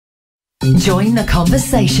Join the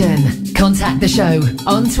conversation. Contact the show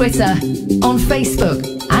on Twitter, on Facebook,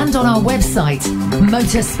 and on our website,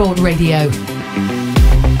 Motorsport Radio.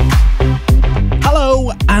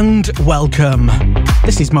 Hello and welcome.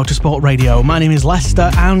 This is Motorsport Radio. My name is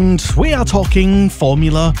Lester and we are talking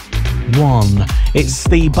Formula 1. It's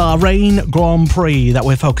the Bahrain Grand Prix that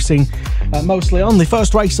we're focusing mostly on, the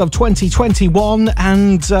first race of 2021,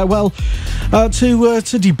 and to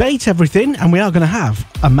debate everything, and we are going to have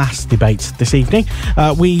a mass debate this evening.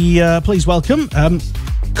 Please welcome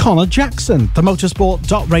Connor Jackson, the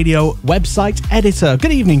Motorsport.radio website editor.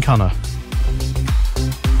 Good evening, Connor.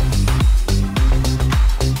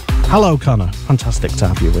 Hello, Connor. Fantastic to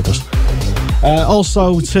have you with us.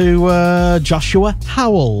 Also to Joshua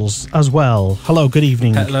Howells as well. Hello, good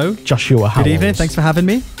evening. Hello. Joshua Howells. Good evening, thanks for having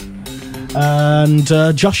me. And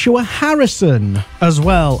Joshua Harrison as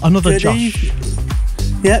well. Another Josh.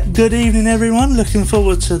 Good evening, everyone. Looking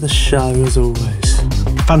forward to the show as always.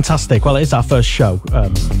 Fantastic. Well, it is our first show.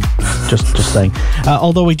 Just saying.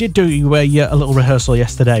 Although we did do a little rehearsal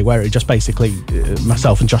yesterday where it just basically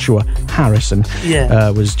myself and Joshua Harrison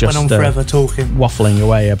was just went on forever talking, waffling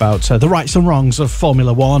away about the rights and wrongs of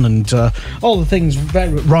Formula 1 and all the things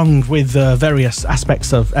wrong with various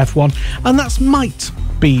aspects of F1, and that might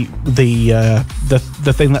be the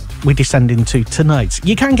thing that we descend into tonight.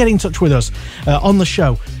 You can get in touch with us on the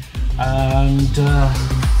show, and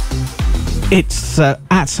it's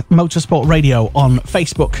at Motorsport Radio on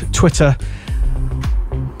Facebook, Twitter,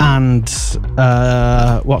 and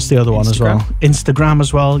what's the other one as well? Instagram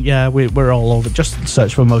as well. Yeah, we're all over. Just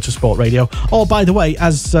search for Motorsport Radio. Oh, by the way,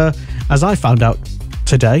 as I found out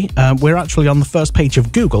today, we're actually on the first page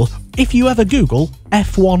of Google. If you ever Google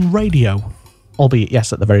F1 Radio, albeit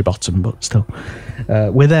yes at the very bottom, but still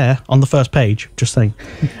we're there on the first page, just saying.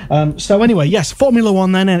 So anyway, yes, Formula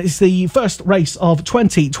 1 then, it's the first race of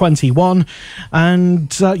 2021,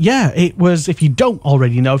 and it was, if you don't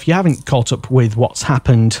already know, if you haven't caught up with what's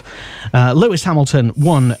happened, Lewis Hamilton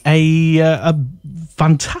won a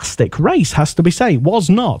fantastic race, has to be said. Was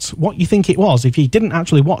not what you think it was. If you didn't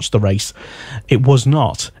actually watch the race, it was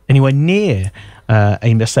not anywhere near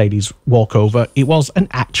a Mercedes walkover. It was an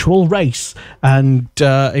actual race, and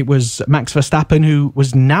it was Max Verstappen who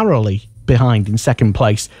was narrowly behind in second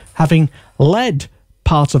place, having led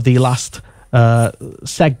part of the last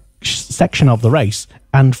section of the race,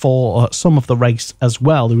 and for some of the race as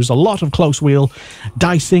well. There was a lot of close wheel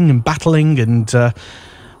dicing and battling, and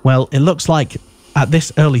it looks like at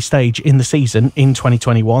this early stage in the season in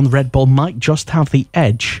 2021, Red Bull might just have the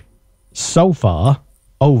edge so far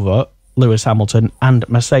over Lewis Hamilton and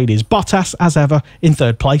Mercedes. Bottas, as ever, in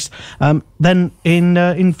third place. Then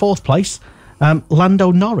in fourth place,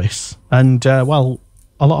 Lando Norris. And, a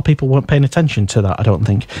lot of people weren't paying attention to that, I don't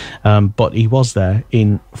think. But he was there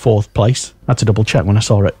in fourth place. I had to double check when I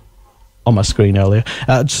saw it on my screen earlier.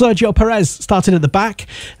 Sergio Perez started at the back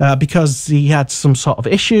because he had some sort of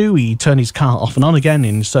issue. He turned his car off and on again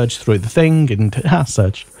and surged through the thing and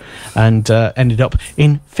ended up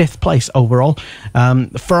in fifth place overall.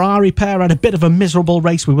 Ferrari pair had a bit of a miserable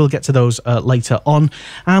race. We will get to those later on.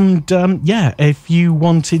 And if you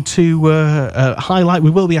wanted to highlight,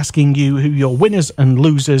 we will be asking you who your winners and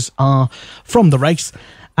losers are from the race,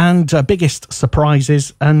 and biggest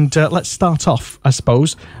surprises. And let's start off, I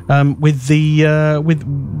suppose, by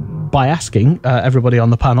asking everybody on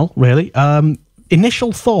the panel, really,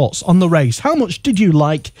 initial thoughts on the race. How much did you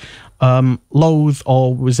like, loathe,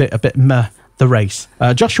 or was it a bit meh, the race?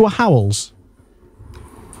 Joshua Howells.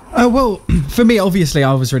 For me, obviously,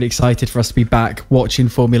 I was really excited for us to be back watching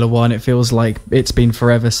Formula 1. It feels like it's been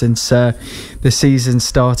forever since the season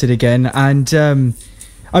started again. And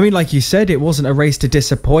like you said, it wasn't a race to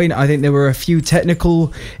disappoint. I think there were a few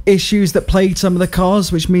technical issues that plagued some of the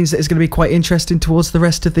cars, which means that it's going to be quite interesting towards the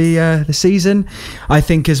rest of the season. I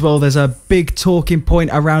think as well there's a big talking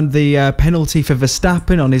point around the penalty for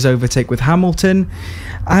Verstappen on his overtake with Hamilton.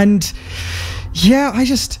 And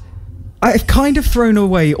I've kind of thrown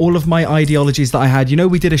away all of my ideologies that I had.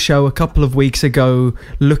 We did a show a couple of weeks ago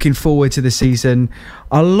looking forward to the season.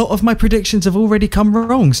 A lot of my predictions have already come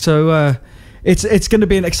wrong, so It's going to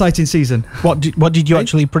be an exciting season. What did you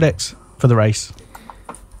actually predict for the race?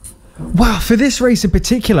 Well, for this race in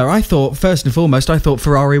particular, I thought, first and foremost,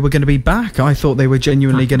 Ferrari were going to be back. I thought they were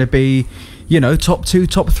genuinely going to be, top 2,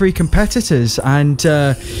 top 3 competitors. And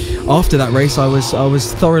after that race, I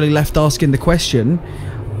was thoroughly left asking the question,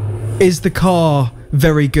 is the car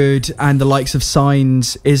very good and the likes of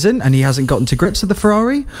Sainz isn't, and he hasn't gotten to grips with the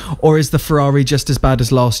Ferrari? Or is the Ferrari just as bad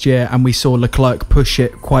as last year and we saw Leclerc push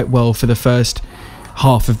it quite well for the first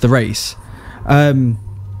half of the race?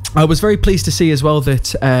 I was very pleased to see as well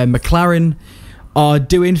that McLaren are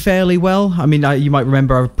doing fairly well. I mean, you might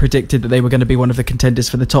remember I predicted that they were going to be one of the contenders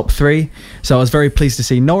for the top 3. So I was very pleased to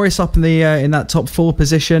see Norris up in the in that top 4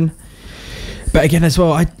 position. But again, as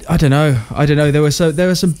well, I don't know. There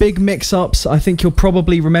were some big mix-ups. I think you'll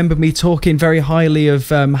probably remember me talking very highly of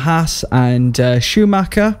Haas and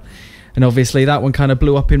Schumacher, and obviously that one kind of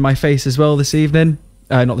blew up in my face as well this evening.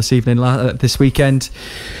 Not this evening, this weekend.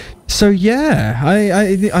 So yeah,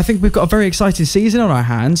 I think we've got a very exciting season on our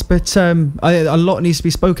hands, but a lot needs to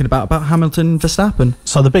be spoken about Hamilton and Verstappen.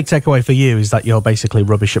 So the big takeaway for you is that you're basically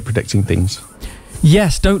rubbish at predicting things.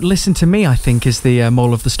 Yes, don't listen to me, I think, is the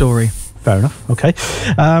moral of the story. Fair enough. Okay.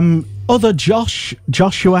 Other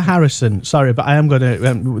Joshua Harrison. Sorry, but I am going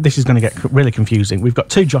to... this is going to get really confusing. We've got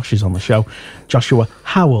 2 Joshes on the show. Joshua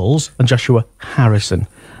Howells and Joshua Harrison.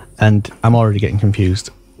 And I'm already getting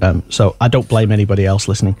confused. So I don't blame anybody else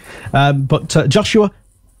listening. But Joshua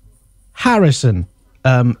Harrison,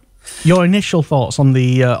 your initial thoughts on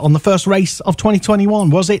the first race of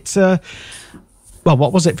 2021. Was it... well,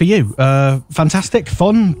 what was it for you? Fantastic?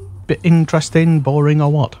 Fun? Bit interesting? Boring?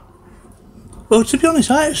 Or what? Well, to be honest,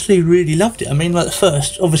 I actually really loved it. I mean, like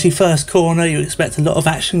the first corner, you expect a lot of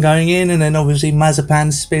action going in, and then obviously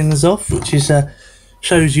Mazepin spins off, which is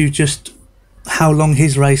shows you just how long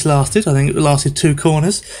his race lasted. I think it lasted 2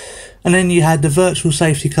 corners. And then you had the virtual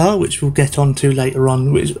safety car, which we'll get onto later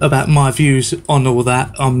on, which about my views on all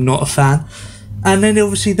that. I'm not a fan. And then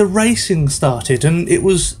obviously the racing started, and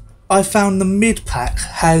I found the mid-pack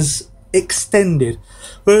has extended.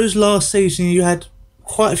 Whereas last season you had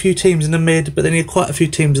quite a few teams in the mid, but then you had quite a few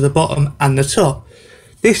teams at the bottom and the top.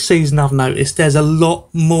 This season I've noticed there's a lot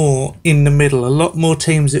more in the middle, a lot more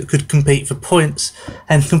teams that could compete for points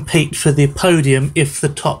and compete for the podium if the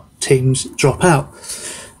top teams drop out.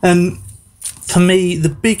 And for me, the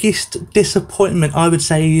biggest disappointment I would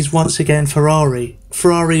say is once again Ferrari.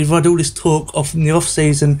 Ferrari have had all this talk off in the off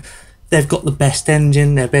season. They've got the best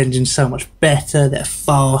engine, their engine's so much better, they're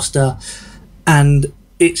faster, and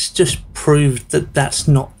it's just proved that that's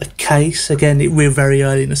not the case. Again, we're very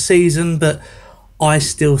early in the season, but I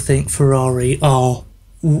still think Ferrari are,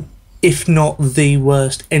 if not the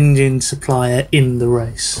worst engine supplier in the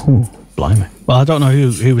race. Ooh, blimey. Well, I don't know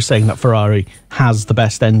who was saying that Ferrari has the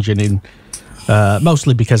best engine in...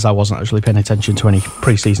 mostly because I wasn't actually paying attention to any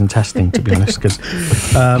pre-season testing, to be honest, because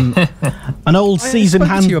an old season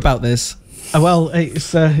hand... to you about this. Well,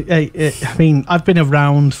 it's. I mean, I've been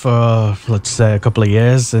around for, let's say, a couple of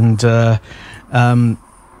years, and a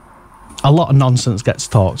lot of nonsense gets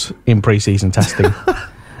talked in pre-season testing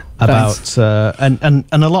about, and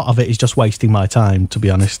a lot of it is just wasting my time. To be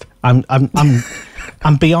honest,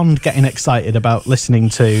 I'm beyond getting excited about listening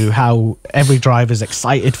to how every driver's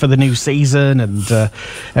excited for the new season, and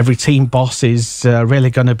every team boss is really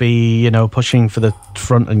going to be, pushing for the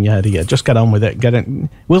front. And yeah, just get on with it. Get it.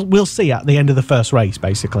 We'll see at the end of the first race,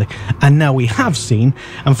 basically. And now we have seen,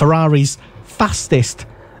 and Ferrari's fastest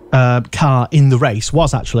car in the race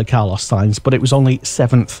was actually Carlos Sainz, but it was only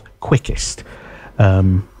 7th quickest.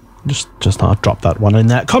 Just thought I'd drop that one in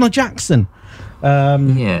there. Connor Jackson.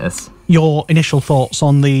 Yes. Your initial thoughts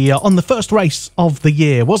on the first race of the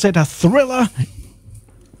year? Was it a thriller?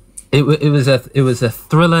 It was a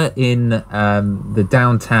thriller in the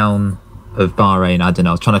downtown of Bahrain. I don't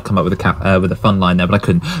know. I was trying to come up with a fun line there, but I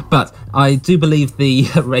couldn't. But I do believe the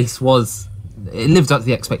race lived up to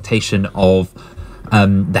the expectation of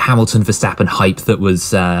the Hamilton Verstappen hype that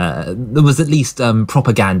was at least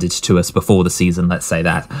propaganded to us before the season. Let's say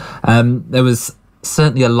that there was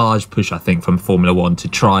certainly a large push, I think, from Formula One to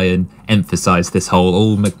try and emphasise this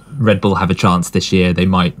whole Red Bull have a chance this year. They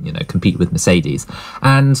might, compete with Mercedes,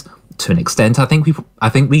 and to an extent, I think we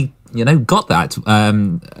got that.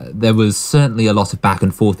 There was certainly a lot of back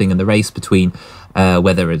and forthing in the race between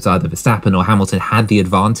whether it's either Verstappen or Hamilton had the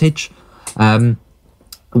advantage.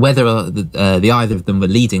 Whether the either of them were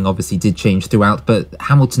leading obviously did change throughout, but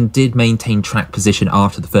Hamilton did maintain track position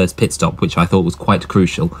after the first pit stop, which I thought was quite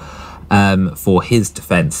crucial for his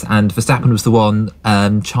defence. And Verstappen was the one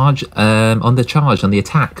on the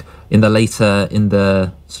attack in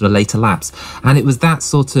the sort of later laps, and it was that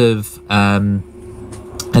sort of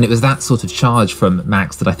charge from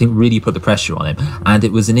Max that I think really put the pressure on him, and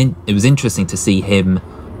it was interesting to see him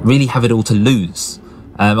really have it all to lose.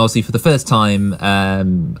 Obviously, for the first time,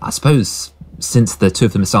 I suppose, since the two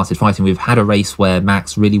of them started fighting, we've had a race where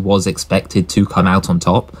Max really was expected to come out on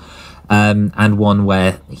top, and one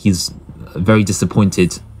where he's very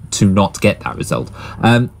disappointed to not get that result.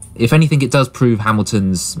 If anything, it does prove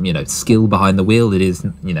Hamilton's, skill behind the wheel. It is,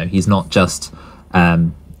 he's not just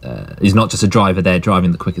he's not just a driver there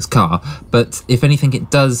driving the quickest car, but if anything, it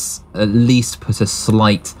does at least put a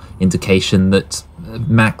slight indication that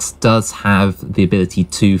Max does have the ability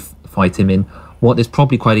to fight him in what is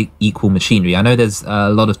probably quite equal machinery. I know there's a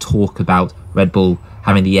lot of talk about Red Bull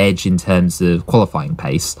having the edge in terms of qualifying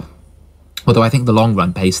pace, although I think the long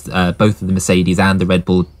run pace, both of the Mercedes and the Red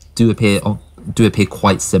Bull do appear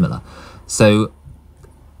quite similar. So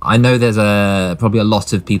I know there's probably a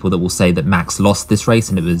lot of people that will say that Max lost this race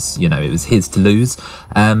and it was his to lose,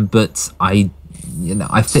 but I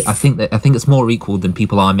think it's more equal than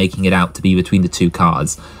people are making it out to be between the two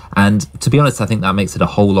cars. And to be honest, I think that makes it a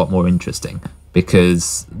whole lot more interesting,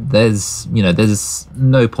 because there's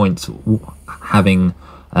no point having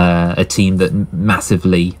a team that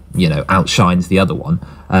massively outshines the other one.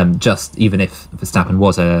 Just even if Verstappen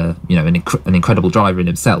was an incredible driver in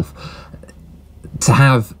himself, to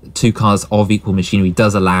have two cars of equal machinery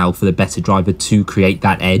does allow for the better driver to create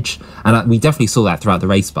that edge, and we definitely saw that throughout the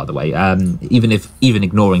race, by the way. Even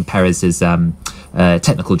ignoring Perez's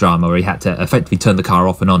technical drama, where he had to effectively turn the car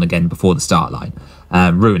off and on again before the start line,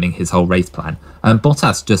 ruining his whole race plan.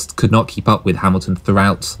 Bottas just could not keep up with Hamilton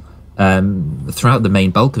throughout the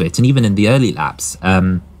main bulk of it, and even in the early laps,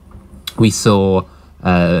 we saw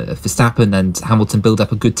Verstappen and Hamilton build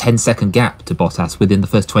up a good 10-second gap to Bottas within the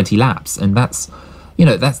first 20 laps, and that's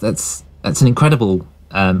an incredible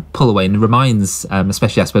pull away, and it reminds,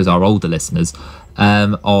 especially I suppose our older listeners,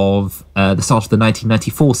 of the start of the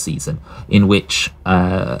 1994 season, in which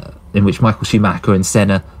Michael Schumacher and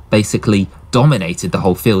Senna basically dominated the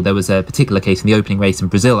whole field. There was a particular case in the opening race in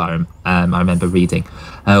Brazil, I remember reading,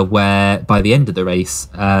 where by the end of the race,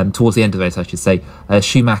 towards the end of the race I should say,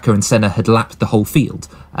 Schumacher and Senna had lapped the whole field,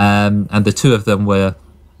 and the two of them were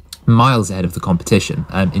miles ahead of the competition,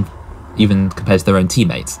 even compared to their own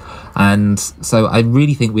teammates. And so I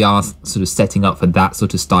really think we are sort of setting up for that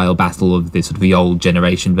sort of style battle of the sort of the old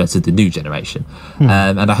generation versus the new generation.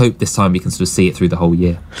 And I hope this time we can sort of see it through the whole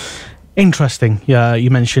year. Interesting. Yeah, you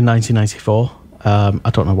mentioned 1994. I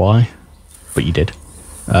don't know why, but you did.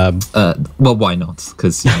 Well, why not?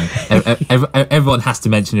 Because everyone has to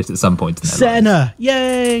mention it at some point in their Senna,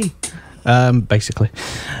 yay! Basically.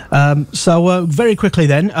 So very quickly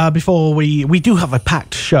then, before we do have a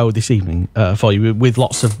packed show this evening for you, with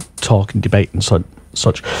lots of talk and debate and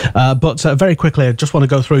such. But very quickly, I just want to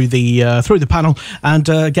go through the panel and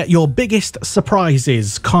get your biggest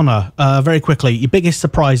surprises. Connor, very quickly, your biggest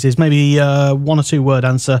surprises, maybe one or two word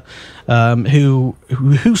answer. Who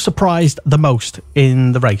surprised the most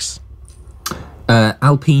in the race?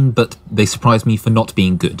 Alpine, but they surprised me for not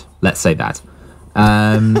being good. Let's say that.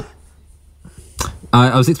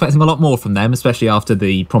 I was expecting a lot more from them, especially after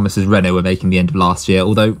the promises Renault were making the end of last year.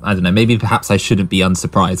 Although, I don't know, maybe perhaps I shouldn't be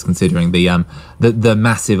unsurprised considering the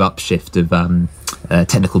massive upshift of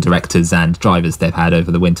technical directors and drivers they've had over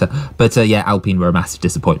the winter. But yeah, Alpine were a massive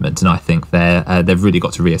disappointment, and I think they've really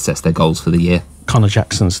got to reassess their goals for the year. Connor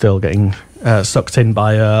Jackson still getting sucked in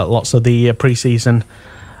by lots of the pre-season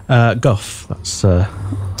guff that's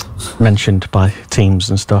mentioned by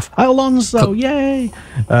teams and stuff. Alonso, yay!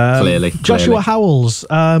 Clearly. Joshua Howells,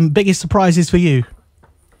 biggest surprises for you?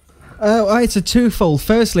 It's a twofold.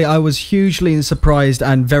 Firstly, I was hugely surprised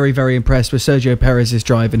and very, very impressed with Sergio Perez's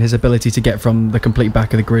drive and his ability to get from the complete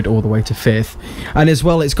back of the grid all the way to fifth. And as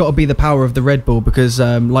well, it's got to be the power of the Red Bull, because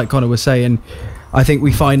like Connor was saying, I think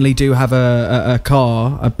we finally do have a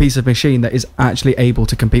car, a piece of machine that is actually able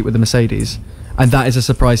to compete with the Mercedes. And that is a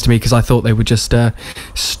surprise to me, because I thought they would just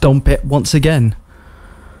stomp it once again.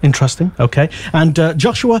 Interesting. Okay. And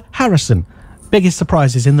Joshua Harrison, biggest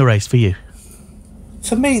surprises in the race for you?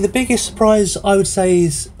 For me, the biggest surprise, I would say,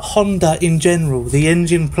 is Honda in general. The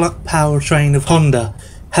engine powertrain of Honda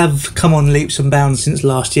have come on leaps and bounds since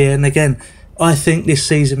last year. And again, I think this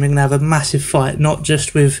season we're going to have a massive fight, not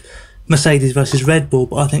just with Mercedes versus Red Bull,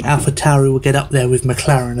 but I think AlphaTauri will get up there with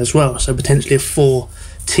McLaren as well. So potentially a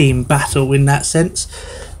 4-team battle in that sense.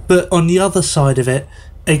 But on the other side of it,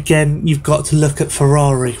 again, you've got to look at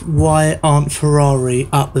Ferrari. Why aren't Ferrari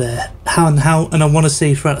up there? And I want to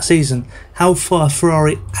see throughout the season how far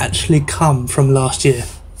Ferrari actually come from last year.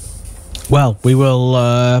 Well, we will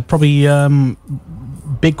probably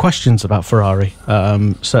big questions about Ferrari,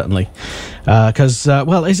 certainly, because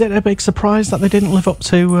well, is it a big surprise that they didn't live up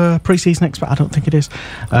to pre-season expect? I don't think it is.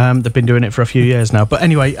 They've been doing it for a few years now. But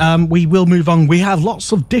anyway, we will move on. We have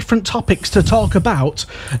lots of different topics to talk about,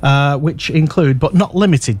 which include, but not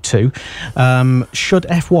limited to, should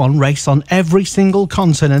F1 race on every single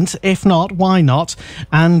continent? If not, why not?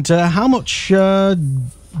 And how much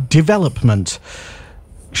development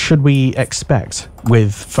should we expect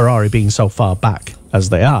with Ferrari being so far back as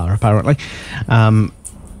they are, apparently?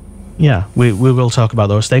 Yeah, we will talk about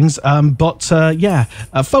those things.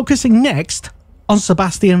 Focusing next on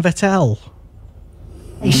Sebastian Vettel.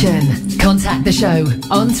 Contact the show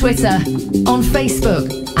on Twitter, on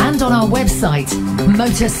Facebook, and on our website,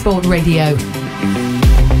 Motorsport Radio.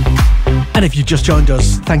 And if you just joined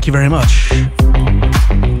us, thank you very much.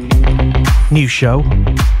 New show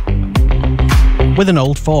with an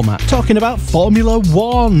old format, talking about Formula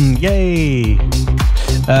One. Yay!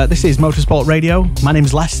 This is Motorsport Radio. My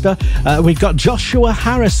name's Lester. We've got Joshua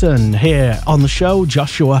Harrison here on the show.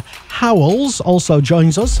 Joshua Howells also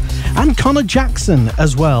joins us, and Connor Jackson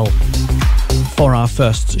as well for our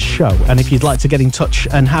first show. And if you'd like to get in touch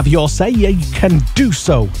and have your say, yeah, you can do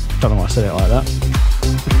so. Don't know why I said it like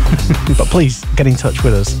that. But please get in touch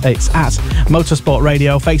with us. It's at Motorsport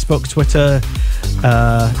Radio, Facebook, Twitter,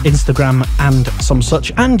 Instagram, and some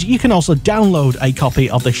such. And you can also download a copy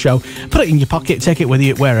of the show, put it in your pocket, take it with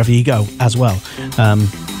you wherever you go as well.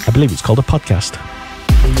 I believe it's called a podcast.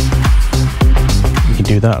 You can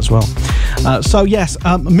do that as well.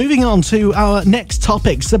 Moving on to our next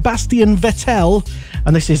topic, Sebastian Vettel.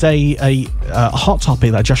 And this is a hot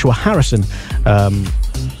topic that Joshua Harrison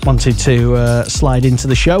wanted to slide into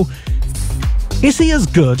the show. Is he as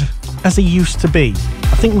good as he used to be?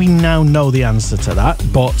 I think we now know the answer to that,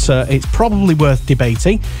 but it's probably worth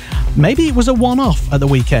debating. Maybe it was a one-off at the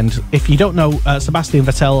weekend. If you don't know, Sebastian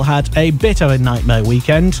Vettel had a bit of a nightmare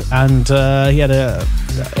weekend, and he had a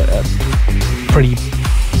pretty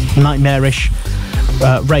nightmarish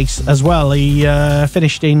race as well. He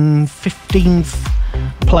finished in 15th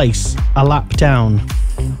place, a lap down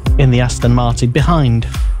in the Aston Martin, behind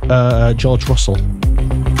George Russell.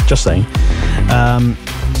 Just saying.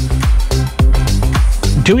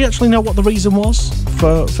 Do we actually know what the reason was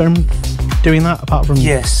for him doing that, apart from...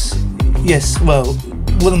 Yes. Well,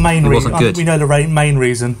 the main reason. We know the main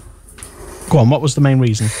reason. Go on, what was the main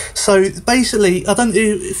reason? So basically,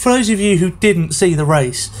 for those of you who didn't see the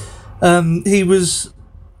race, he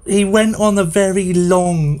went on a very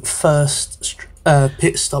long first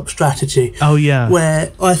pit stop strategy. Oh yeah.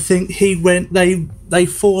 Where I think they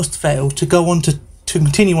forced Vettel to go on to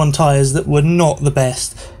continue on tyres that were not the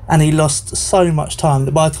best, and he lost so much time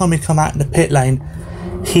that by the time he come out in the pit lane,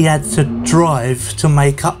 he had to drive to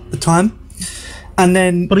make up the time. And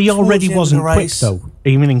then, but he already wasn't quick though,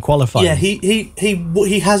 even in qualifying. Yeah,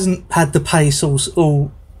 he hasn't had the pace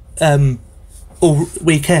all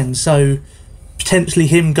weekend, so potentially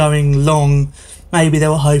him going long, maybe they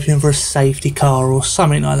were hoping for a safety car or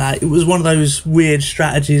something like that. It was one of those weird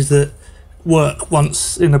strategies that work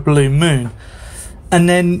once in a blue moon. And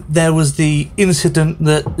then there was the incident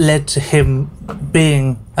that led to him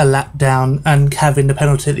being a lap down and having the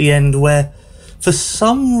penalty at the end, where for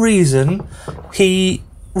some reason he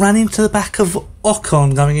ran into the back of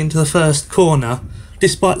Ocon going into the first corner,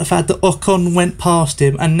 despite the fact that Ocon went past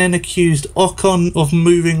him, and then accused Ocon of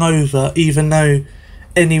moving over, even though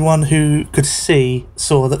anyone who could see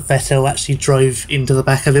saw that Vettel actually drove into the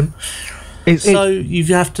back of him. You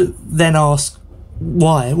have to then ask,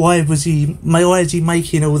 why is he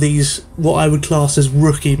making all these what I would class as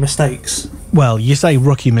rookie mistakes? Well, you say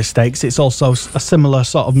rookie mistakes, it's also a similar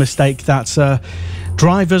sort of mistake that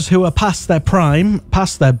drivers who are past their prime,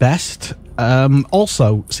 past their best,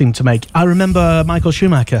 also seem to make. I remember Michael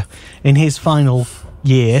Schumacher in his final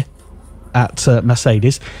year at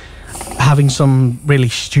Mercedes having some really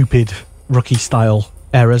stupid rookie style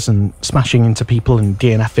errors and smashing into people and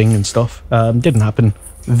DNFing and stuff. Didn't happen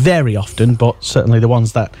very often, but certainly the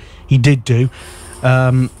ones that he did do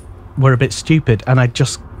were a bit stupid, and I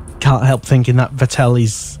just can't help thinking that Vettel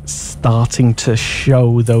is starting to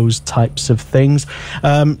show those types of things.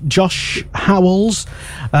 Josh Howells,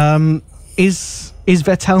 is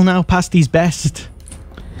Vettel now past his best?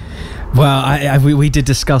 Well, we did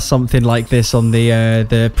discuss something like this on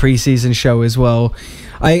the pre-season show as well.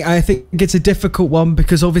 I think it's a difficult one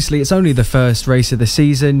because obviously it's only the first race of the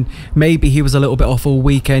season. Maybe he was a little bit off all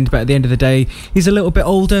weekend, but at the end of the day, he's a little bit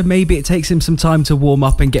older. Maybe it takes him some time to warm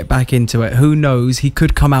up and get back into it. Who knows? He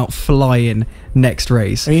could come out flying next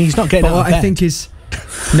race. I mean, he's not getting out of bed. I think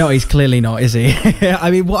no, he's clearly not, is he?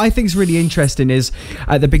 I mean, what I think is really interesting is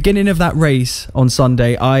at the beginning of that race on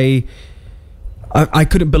Sunday, I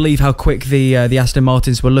couldn't believe how quick the Aston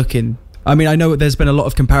Martins were looking. I mean, I know there's been a lot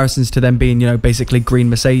of comparisons to them being, basically green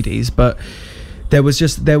Mercedes, but there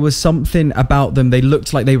was something about them. They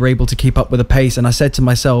looked like they were able to keep up with the pace, and I said to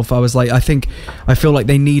myself, I was like, I feel like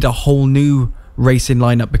they need a whole new racing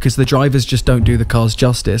lineup because the drivers just don't do the cars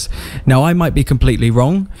justice. Now, I might be completely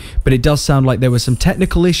wrong, but it does sound like there were some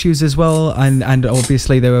technical issues as well, and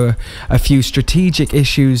obviously there were a few strategic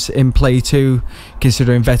issues in play too,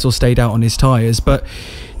 considering Vettel stayed out on his tyres. But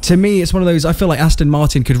to me, it's one of those, I feel like Aston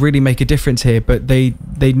Martin could really make a difference here, but they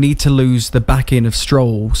need to lose the back end of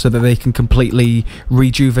Stroll so that they can completely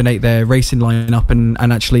rejuvenate their racing lineup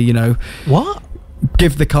and actually, you know,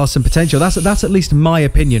 give the car some potential. That's at least my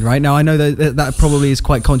opinion right now. I know that probably is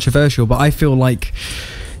quite controversial, but I feel like,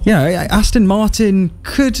 you know, Aston Martin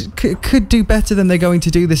could do better than they're going to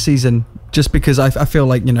do this season, just because I feel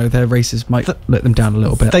like, you know, their races might let them down a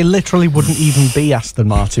little bit. They literally wouldn't even be Aston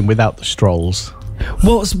Martin without the Strolls.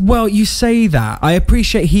 Well, you say that. I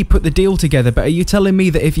appreciate he put the deal together, but are you telling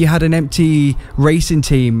me that if you had an empty racing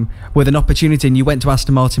team with an opportunity and you went to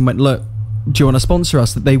Aston Martin and went, look, do you want to sponsor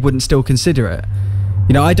us, that they wouldn't still consider it?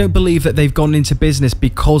 You know, I don't believe that they've gone into business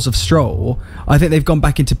because of Stroll. I think they've gone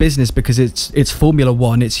back into business because it's Formula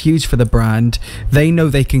One. It's huge for the brand. They know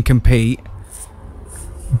they can compete.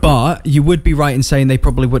 But you would be right in saying they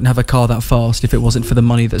probably wouldn't have a car that fast if it wasn't for the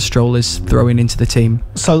money that Stroll is throwing into the team.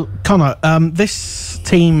 So, Connor, this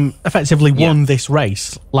team effectively won this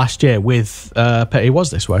race last year with... it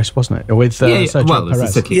was this race, wasn't it? With Sergio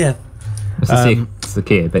Perez. It's the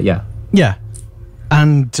Kia, but yeah. Yeah.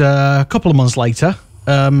 And a couple of months later,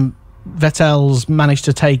 Vettel's managed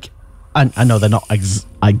to take... I know they're not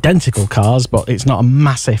identical cars, but it's not a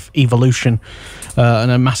massive evolution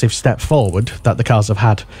and a massive step forward that the cars have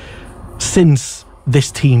had since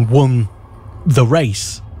this team won the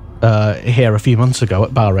race here a few months ago at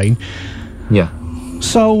Bahrain. Yeah.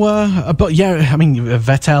 So, but yeah, I mean,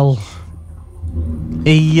 Vettel,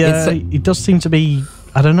 he does seem to be...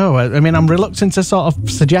 I don't know. I mean, I'm reluctant to sort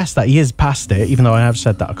of suggest that he is past it, even though I have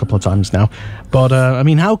said that a couple of times now. But, I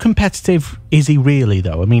mean, how competitive is he really,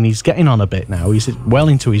 though? I mean, he's getting on a bit now. He's well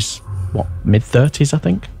into his, mid-30s, I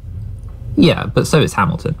think? Yeah, but so is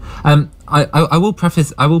Hamilton. I will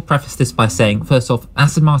preface this by saying, first off,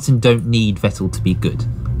 Aston Martin don't need Vettel to be good.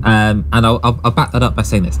 And I'll back that up by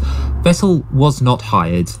saying this. Vettel was not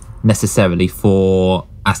hired necessarily for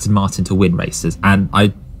Aston Martin to win races.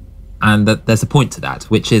 And there's a point to that,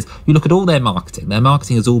 which is, you look at all their marketing. Their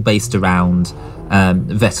marketing is all based around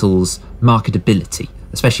Vettel's marketability,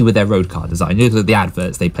 especially with their road car design. You look at the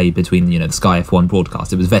adverts they played between, the Sky F1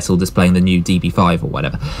 broadcast. It was Vettel displaying the new DB5 or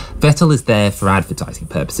whatever. Vettel is there for advertising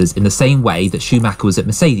purposes in the same way that Schumacher was at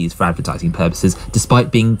Mercedes for advertising purposes,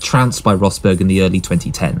 despite being trounced by Rosberg in the early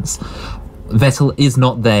 2010s. Vettel is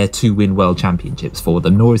not there to win world championships for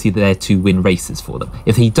them, nor is he there to win races for them.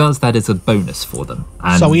 If he does, that is a bonus for them.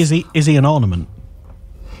 And so is he an ornament?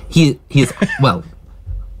 He is well.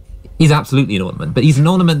 He's absolutely an ornament, but he's an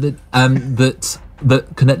ornament that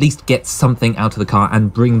can at least get something out of the car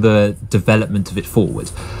and bring the development of it forward.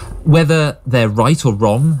 Whether they're right or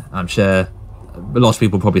wrong, I'm sure a lot of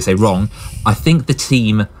people probably say wrong. I think the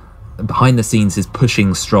team behind the scenes is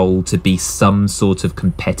pushing Stroll to be some sort of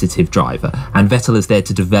competitive driver, and Vettel is there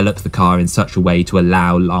to develop the car in such a way to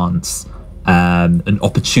allow Lance an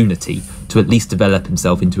opportunity to at least develop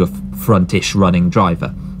himself into a frontish running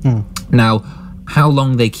driver. Now, how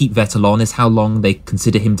long they keep Vettel on is how long they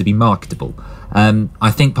consider him to be marketable. I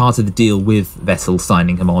think part of the deal with Vettel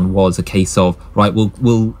signing him on was a case of, right,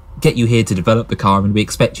 we'll get you here to develop the car, and we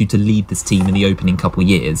expect you to lead this team in the opening couple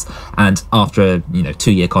years, and after a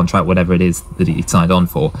 2-year contract, whatever it is that he signed on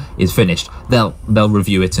for, is finished, they'll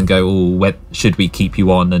review it and go, should we keep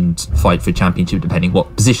you on and fight for a championship, depending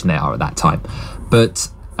what position they are at that time. But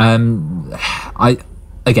it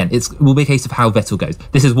will be a case of how Vettel goes.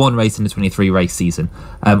 This is one race in the 23 race season,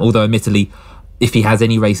 although admittedly, if he has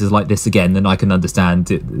any races like this again, then I can understand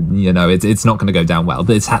it's not going to go down well.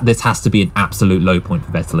 This has to be an absolute low point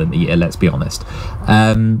for Vettel in the year, let's be honest.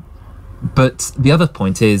 But the other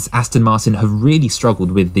point is, Aston Martin have really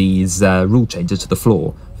struggled with these rule changes to the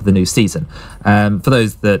floor for the new season. For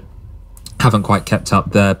those that haven't quite kept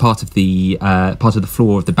up, the part of the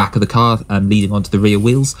floor of the back of the car leading onto the rear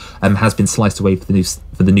wheels has been sliced away for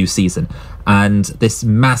the new season, and this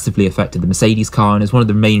massively affected the Mercedes car, and is one of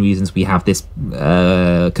the main reasons we have this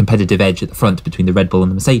competitive edge at the front between the Red Bull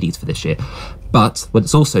and the Mercedes for this year. But what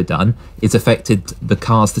it's also done is affected the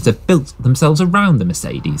cars that have built themselves around the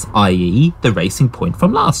Mercedes, i.e. the Racing Point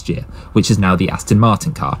from last year, which is now the Aston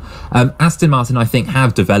Martin car. Aston Martin, I think,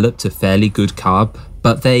 have developed a fairly good car,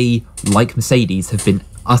 but they, like Mercedes, have been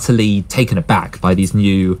utterly taken aback by these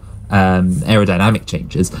new aerodynamic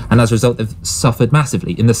changes, and as a result they've suffered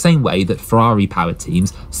massively in the same way that Ferrari powered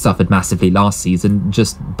teams suffered massively last season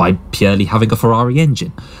just by purely having a Ferrari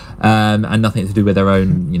engine, and nothing to do with their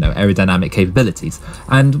own aerodynamic capabilities.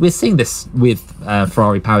 And we're seeing this with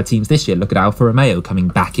Ferrari powered teams this year. Look at Alfa Romeo coming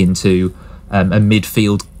back into a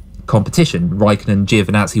midfield competition. Raikkonen and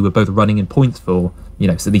Giovinazzi were both running in points for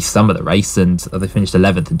at least some of the race, and they finished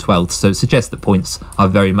 11th and 12th, so it suggests that points are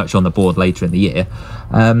very much on the board later in the year,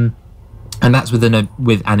 and that's with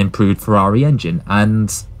an improved Ferrari engine.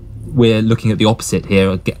 And we're looking at the opposite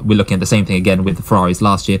here. We're looking at the same thing again with the Ferraris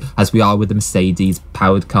last year as we are with the Mercedes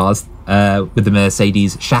powered cars, with the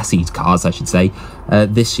Mercedes chassis cars, I should say,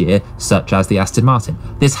 this year, such as the Aston Martin.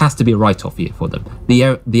 This has to be a write-off year for them. The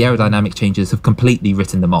aerodynamic changes have completely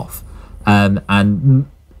written them off, and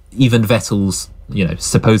even Vettel's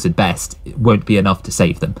supposed best won't be enough to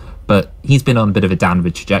save them. But he's been on a bit of a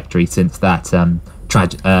downward trajectory since that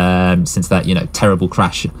terrible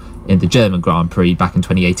crash in the German Grand Prix back in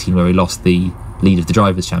 2018, where he lost the lead of the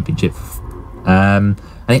Drivers' Championship. I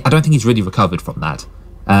don't think he's really recovered from that.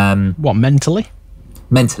 What, mentally?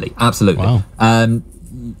 Mentally, absolutely. Wow.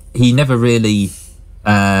 He never really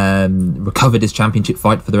recovered his championship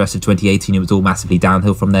fight for the rest of 2018. It was all massively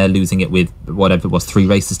downhill from there, losing it with whatever it was 3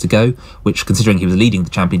 races to go, which, considering he was leading the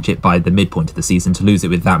championship by the midpoint of the season, to lose it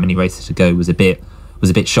with that many races to go was a bit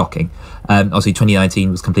shocking. Obviously 2019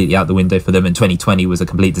 was completely out the window for them, and 2020 was a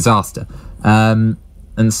complete disaster. And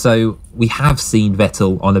so we have seen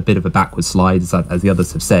Vettel on a bit of a backward slide, as the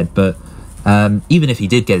others have said. But even if he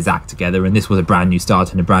did get his act together and this was a brand new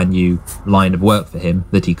start and a brand new line of work for him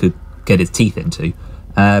that he could get his teeth into,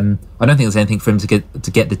 I don't think there's anything for him to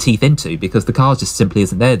get the teeth into, because the car just simply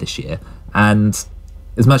isn't there this year. And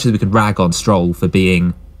as much as we could rag on Stroll for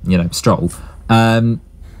being Stroll,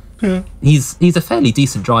 he's a fairly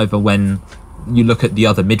decent driver when you look at the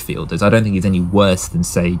other midfielders. I don't think he's any worse than,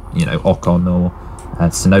 say, Ocon or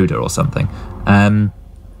Tsunoda or something.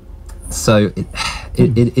 So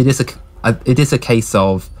it is a case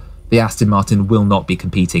of the Aston Martin will not be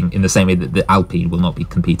competing in the same way that the Alpine will not be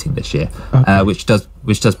competing this year, okay. which does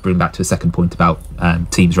bring back to a second point about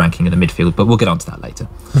teams ranking in the midfield, but we'll get onto that later.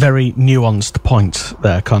 Very nuanced point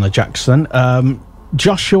there, Connor Jackson.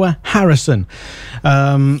 Joshua Harrison.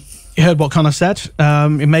 You heard what Connor said.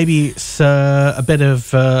 Maybe it's a bit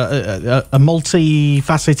of a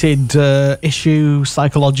multifaceted issue,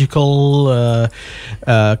 psychological,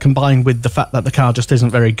 combined with the fact that the car just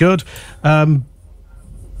isn't very good.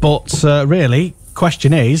 But really,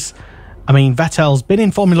 question is, Vettel's been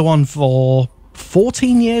in Formula One for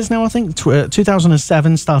 14 years now, I think.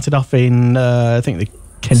 2007 started off in, I think, the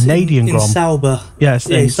Canadian Grand Prix. In Sauber. Yes,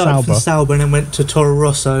 he started from Sauber and then went to Toro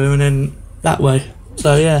Rosso and then that way.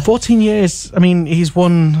 So, yeah. 14 years. He's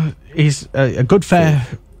won a good fair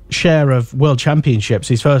share of world championships.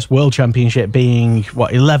 His first world championship being,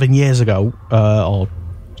 11 years ago, or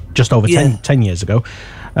just over 10 years ago,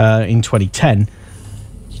 in 2010.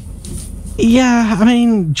 Yeah,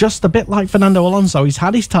 just a bit like Fernando Alonso. He's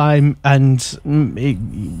had his time, and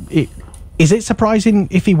is it surprising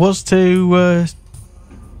if he was to,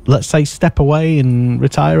 let's say, step away and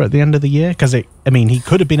retire at the end of the year? Because, he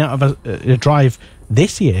could have been out of a drive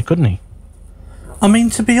this year, couldn't he?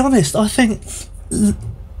 To be honest, I think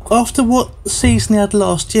after what season he had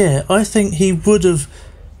last year, I think he would have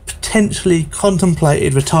potentially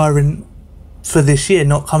contemplated retiring for this year,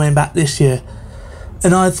 not coming back this year.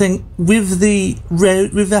 And I think with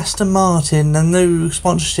Aston Martin and the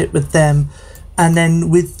sponsorship with them, and then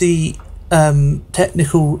with the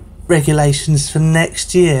technical regulations for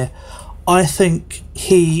next year, I think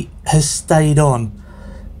he has stayed on.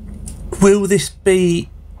 Will this be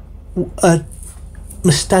a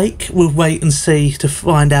mistake? We'll wait and see to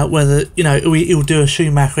find out whether, he'll do a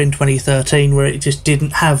Schumacher in 2013 where it just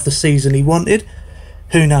didn't have the season he wanted.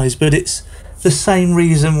 Who knows? But it's the same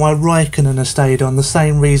reason why Raikkonen has stayed on, the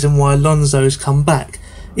same reason why Alonso's come back.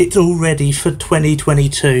 It's all ready for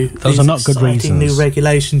 2022. Those are not good reasons. New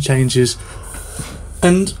regulation changes.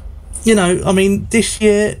 And, this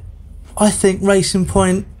year, I think Racing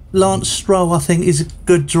Point, Lance Stroll, I think, is a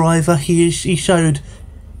good driver. He showed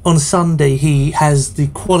on Sunday he has the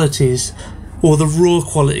qualities, or the raw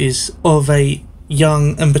qualities, of a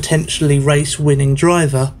young and potentially race-winning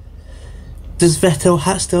driver. Does Vettel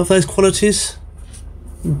still have those qualities?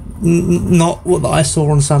 Not what I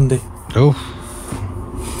saw on Sunday. Oh,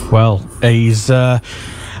 well, he's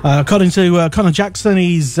according to Connor Jackson,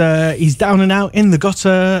 he's down and out in the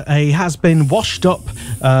gutter. He has been washed up.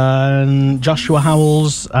 Joshua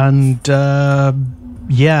Howells and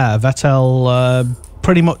Vettel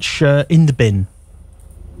pretty much in the bin.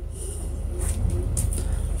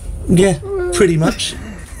 Yeah, pretty much.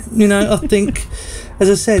 You know, I think, as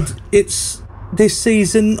I said, it's this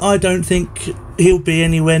season. I don't think he'll be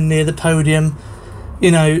anywhere near the podium.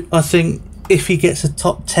 You know, I think if he gets a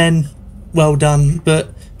top 10, well done.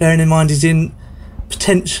 But bearing in mind he's in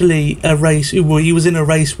potentially a race. Well, he was in a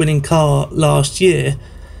race-winning car last year,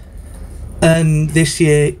 and this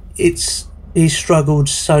year he struggled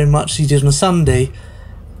so much. He did on a Sunday.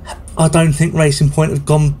 I don't think Racing Point have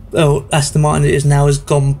gone. Oh, Aston Martin it is now has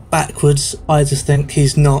gone backwards. I just think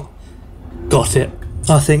he's not got it.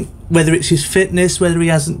 I think whether it's his fitness, whether he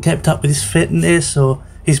hasn't kept up with his fitness or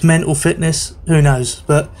his mental fitness, who knows?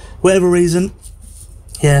 But whatever reason,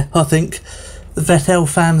 yeah, I think the Vettel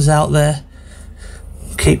fans out there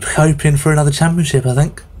keep hoping for another championship. I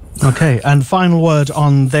think. Okay, and final word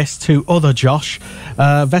on this to other Josh.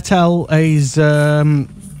 Vettel is.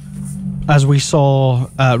 As we saw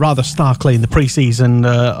rather starkly in the pre-season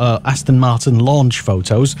Aston Martin launch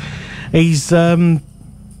photos, his talent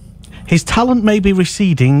may be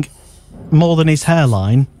receding more than his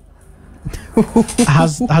hairline.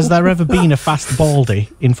 Has there ever been a fast baldy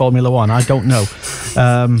in Formula One? I don't know.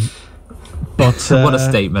 But what a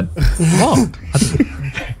statement! What?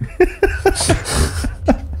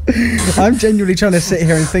 I'm genuinely trying to sit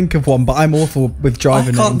here and think of one, but I'm awful with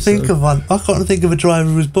driver names. I can't think of one. I can't think of a driver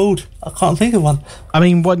who's bald. I can't think of one. I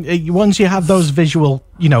mean, once you have those visual,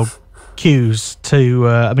 cues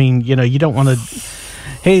to, you don't want to.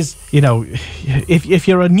 Here's, if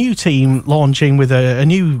you're a new team launching with a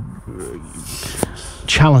new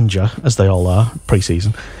challenger, as they all are,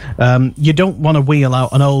 pre-season, you don't want to wheel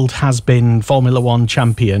out an old has-been Formula One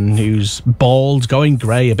champion who's bald, going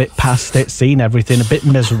grey, a bit past it, seen everything, a bit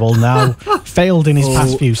miserable now, failed in his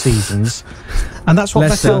past few seasons. And that's what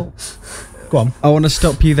Lester, Vettel... Go on. I want to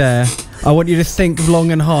stop you there. I want you to think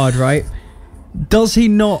long and hard, right? Does he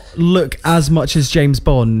not look as much as James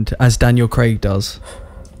Bond as Daniel Craig does?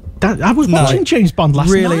 I was watching James Bond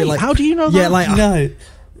last night. How do you know that? Yeah, No.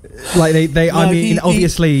 Like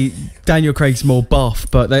obviously Daniel Craig's more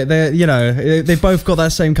buff, but they both got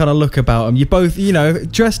that same kind of look about them. You both,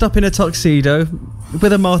 dressed up in a tuxedo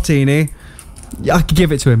with a martini. I could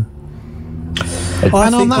give it to him.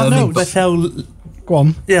 And on that note, Vettel. Go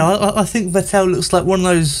on. Yeah, I think Vettel looks like one of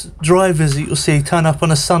those drivers that you'll see turn up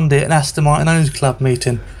on a Sunday at an Aston Martin Owners Club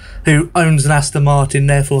meeting, who owns an Aston Martin,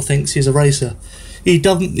 therefore thinks he's a racer. He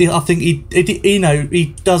doesn't. I think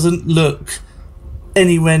he doesn't look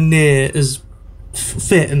anywhere near as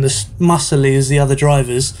fit and as muscly as the other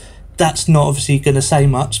drivers. That's not obviously going to say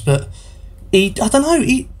much, but I don't know.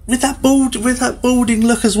 With that balding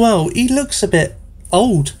look as well, he looks a bit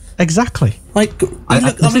old. Exactly.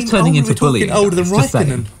 This is turning into bullying. Older than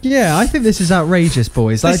Raikkonen. Yeah, I think this is outrageous,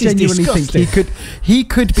 boys. I genuinely think he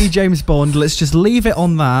could be James Bond. Let's just leave it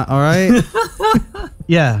on that. All right.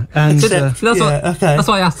 Yeah, and that's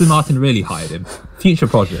why Aston Martin really hired him. Future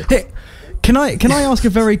project. Hey, can I ask a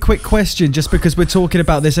very quick question, just because we're talking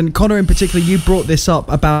about this, and Connor in particular, you brought this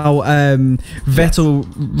up about Vettel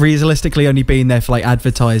realistically only being there for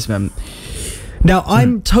advertisement. Now,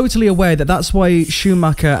 I'm totally aware that that's why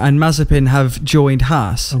Schumacher and Mazepin have joined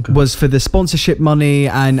Haas, was for the sponsorship money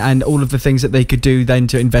and all of the things that they could do then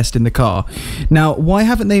to invest in the car. Now, why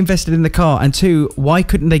haven't they invested in the car? And two, why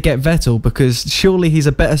couldn't they get Vettel? Because surely he's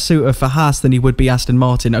a better suitor for Haas than he would be Aston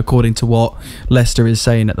Martin, according to what Lester is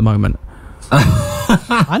saying at the moment.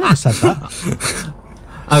 I never said that.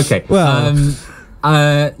 Okay. Well...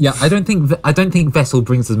 I don't think Vettel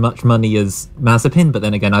brings as much money as Mazepin, but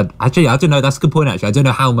then again, I don't know. That's a good point. Actually, I don't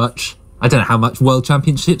know how much World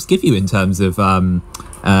Championships give you in terms of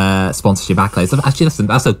sponsorship accolades. Actually,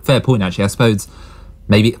 that's a fair point. Actually, I suppose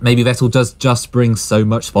maybe Vettel does just bring so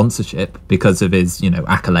much sponsorship because of his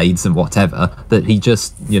accolades and whatever that he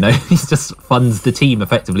just he just funds the team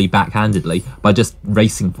effectively backhandedly by just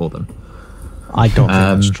racing for them. I don't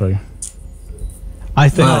think that's true. I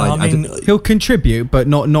think he'll contribute, but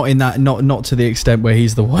not in that not to the extent where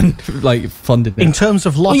he's the one funded it. In terms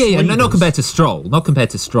of loss, not compared to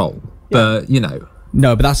Stroll, but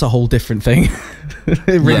No, but that's a whole different thing.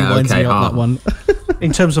 It really winds me up, that one.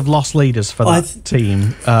 In terms of lost leaders for that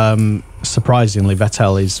team, surprisingly,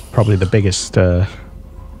 Vettel is probably the biggest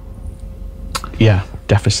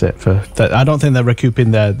deficit for that. I don't think they're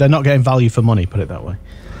recouping they're not getting value for money, put it that way.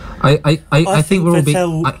 I think we're all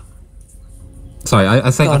being... I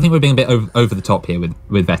think we're being a bit over the top here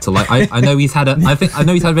with Vettel. I know he's had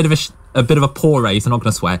a bit of a poor race. I'm not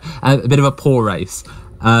going to swear, a bit of a poor race,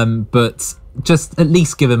 but just at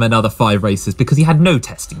least give him another 5 races, because he had no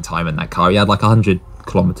testing time in that car. He had 100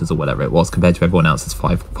 kilometers or whatever it was compared to everyone else's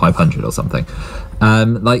 500 or something.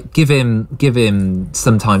 Like give him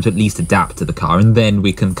some time to at least adapt to the car, and then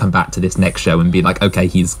we can come back to this next show and be like, okay,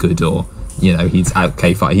 he's good, or he's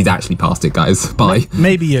okay, fine, he's actually passed it, guys. Bye.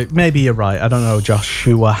 Maybe you're right. I don't know,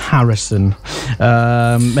 Joshua Harrison.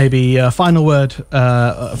 Maybe final word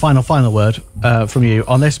from you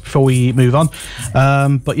on this before we move on.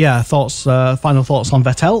 But yeah, final thoughts on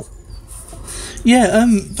Vettel. Yeah,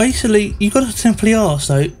 basically, you've got to simply ask,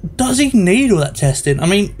 though, does he need all that testing? I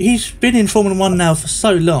mean, he's been in Formula 1 now for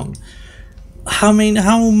so long. How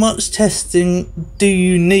much testing do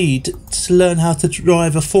you need to learn how to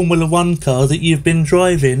drive a Formula 1 car that you've been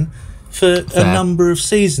driving for a number of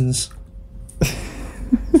seasons?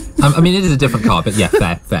 I mean, it is a different car, but yeah,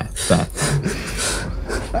 fair.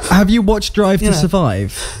 Have you watched Drive to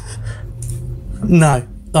Survive? No.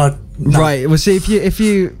 No. Right, well, see,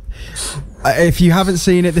 if you haven't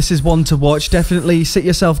seen it, this is one to watch. Definitely sit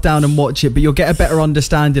yourself down and watch it, but you'll get a better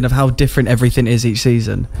understanding of how different everything is each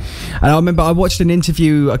season. And I remember I watched an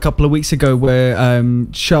interview a couple of weeks ago where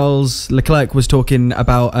Charles Leclerc was talking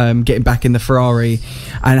about getting back in the Ferrari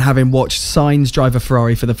and having watched Sainz drive a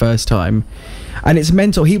Ferrari for the first time. And it's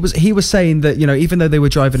mental. He was saying that, even though they were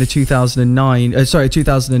driving a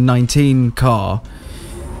 2019 car,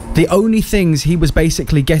 the only things he was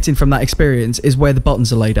basically getting from that experience is where the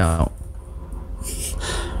buttons are laid out.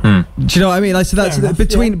 Do you know what I mean? Like, so that's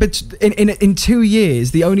in 2 years,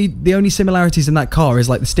 the only similarities in that car is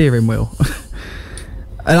like the steering wheel.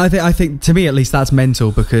 And I think to me at least that's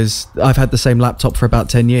mental, because I've had the same laptop for about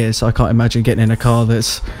 10 years, so I can't imagine getting in a car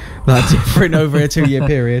that's that different over a 2-year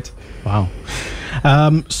period. Wow.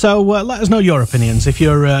 So let us know your opinions if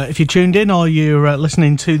you're tuned in or you're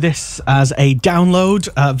listening to this as a download.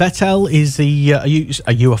 Vettel is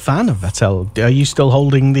are you a fan of Vettel? Are you still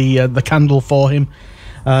holding the candle for him,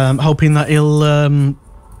 hoping that he'll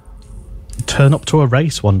turn up to a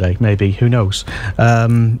race one day? Maybe, who knows?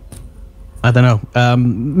 I don't know.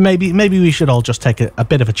 Maybe we should all just take a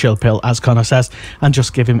bit of a chill pill, as Connor says, and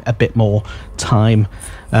just give him a bit more time.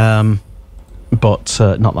 But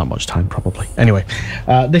not that much time, probably. Anyway,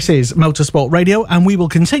 this is Motorsport Radio, and we will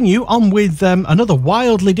continue on with another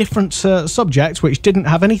wildly different subject, which didn't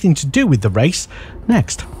have anything to do with the race,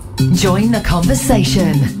 next. Join the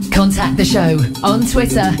conversation. Contact the show on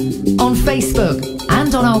Twitter, on Facebook,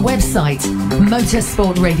 and on our website,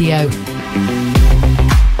 Motorsport Radio.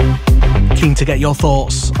 Keen to get your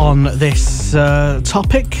thoughts on this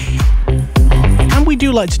topic. And we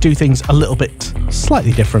do like to do things a little bit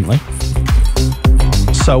slightly differently.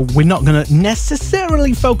 So we're not going to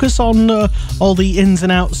necessarily focus on all the ins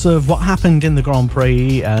and outs of what happened in the Grand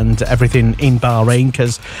Prix and everything in Bahrain,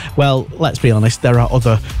 because, well, let's be honest, there are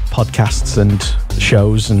other podcasts and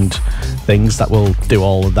shows and things that will do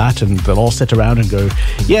all of that, and they'll all sit around and go,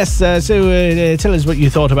 yes, so tell us what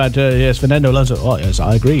you thought about Fernando Alonso. Oh, yes,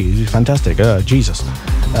 I agree, he's fantastic. Jesus.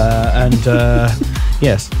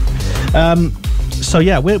 Yes. So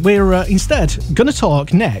yeah, we're instead going to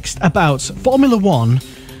talk next about Formula One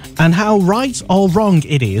and how right or wrong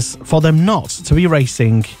it is for them not to be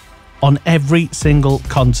racing on every single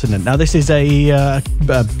continent. Now, this is a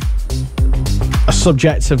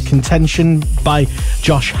subject of contention by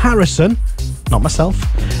Josh Harrison, not myself.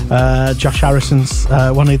 Josh Harrison's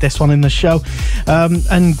wanted this one in the show.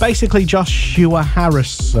 And basically, Joshua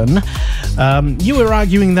Harrison, you were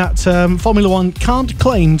arguing that Formula One can't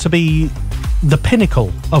claim to be the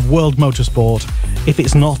pinnacle of world motorsport if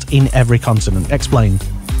it's not in every continent. Explain.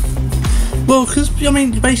 Well, because, I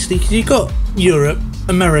mean, basically, cause you've got Europe,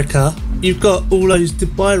 America, you've got all those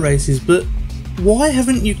Dubai races, but why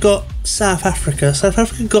haven't you got South Africa? South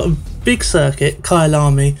Africa got a big circuit,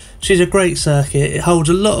 Kyalami, which is a great circuit. It holds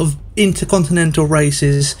a lot of intercontinental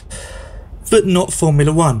races, but not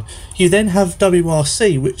Formula One. You then have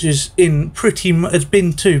WRC, which is has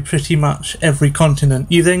been to pretty much every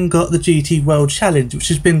continent. You then got the GT World Challenge, which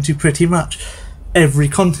has been to pretty much every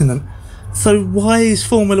continent. So why is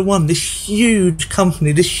Formula One, this huge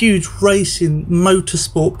company, this huge racing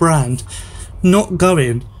motorsport brand, not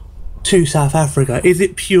going to South Africa? Is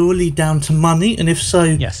it purely down to money? And if so,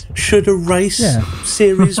 yes, should a race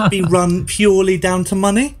series be run purely down to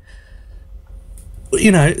money?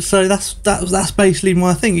 So that's basically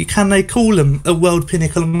my thing. Can they call them a world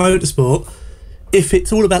pinnacle of motorsport if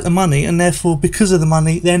it's all about the money, and therefore because of the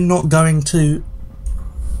money they're not going to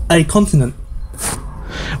a continent?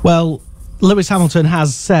 Well, Lewis Hamilton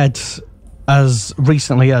has said as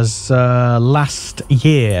recently as last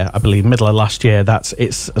year, I believe, middle of last year, that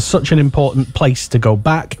it's such an important place to go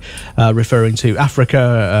back, referring to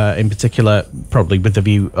Africa in particular, probably with the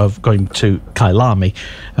view of going to Kyalami,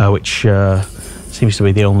 which seems to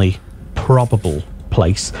be the only probable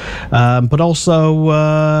place. But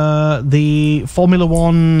also the Formula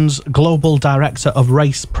One's global director of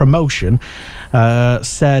race promotion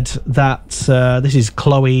said that this is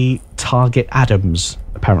Chloe Target Adams,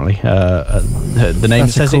 apparently. The name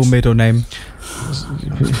That's says a cool middle name.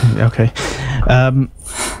 Okay.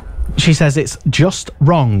 She says it's just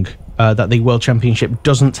wrong that the World Championship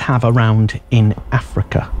doesn't have a round in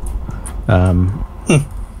Africa.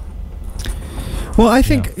 Well, I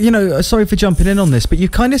think, sorry for jumping in on this, but you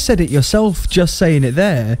kind of said it yourself just saying it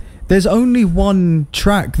there. There's only one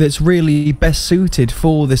track that's really best suited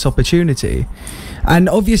for this opportunity. And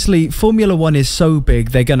obviously, Formula One is so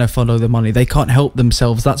big, they're going to follow the money. They can't help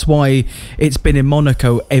themselves. That's why it's been in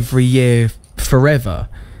Monaco every year forever.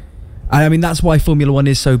 I mean, that's why Formula One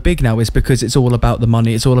is so big now, is because it's all about the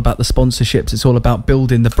money. It's all about the sponsorships. It's all about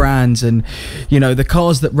building the brands. And, the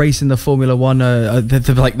cars that race in the Formula One are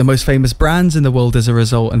like the most famous brands in the world as a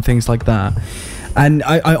result, and things like that. And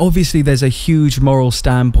I obviously there's a huge moral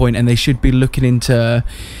standpoint, and they should be looking into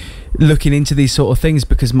these sort of things,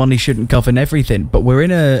 because money shouldn't govern everything. But we're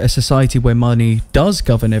in a society where money does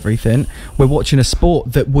govern everything. We're watching a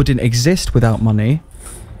sport that wouldn't exist without money.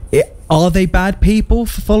 Are they bad people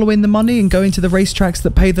for following the money and going to the racetracks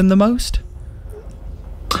that pay them the most?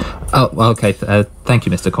 Oh, well, okay. Thank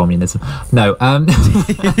you, Mr. Communism. No,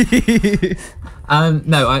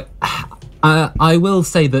 no. I will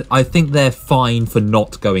say that I think they're fine for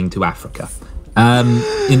not going to Africa.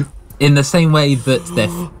 In the same way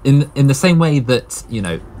that in the same way that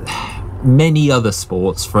many other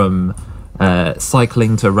sports, from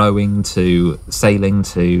cycling to rowing to sailing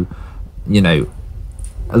to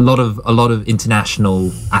a lot of international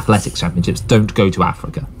athletics championships don't go to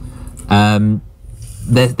Africa.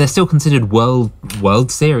 They're still considered world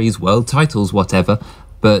series, world titles, whatever.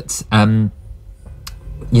 But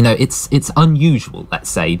it's unusual, let's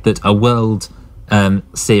say, that a world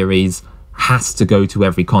series has to go to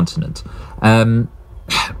every continent.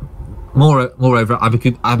 Moreover,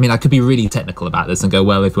 I could be really technical about this and go,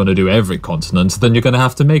 well, if you want to do every continent, then you're going to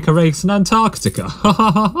have to make a race in Antarctica.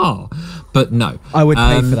 But no. I would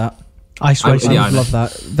pay for that. Ice racing. I would love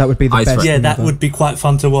that. That would be the best. Yeah, that would be quite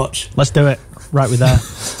fun to watch. Let's do it. Right with that.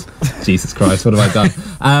 Jesus Christ, what have I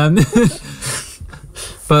done?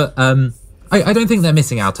 But I don't think they're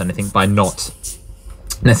missing out on anything by not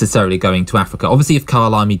necessarily going to Africa. Obviously, if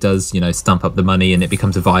Carl Army does, stump up the money and it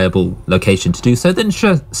becomes a viable location to do so, then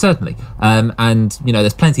sure, certainly. And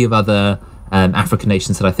there's plenty of other African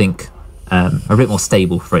nations that I think are a bit more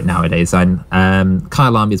stable for it nowadays. And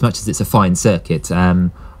Kyle Army, as much as it's a fine circuit,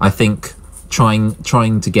 I think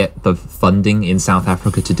trying to get the funding in South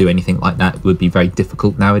Africa to do anything like that would be very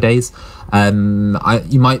difficult nowadays.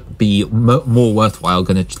 You might be more worthwhile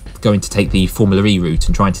going to take the Formula E route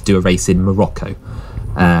and trying to do a race in Morocco.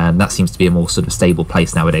 That seems to be a more sort of stable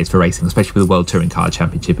place nowadays for racing, especially with the World Touring Car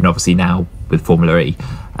Championship, and obviously now with Formula E.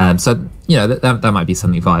 So that might be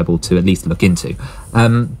something viable to at least look into.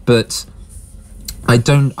 But I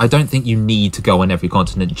don't think you need to go on every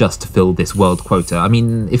continent just to fill this world quota. I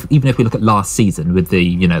mean, even if we look at last season with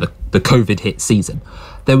the COVID hit season,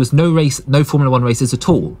 there was no Formula One races at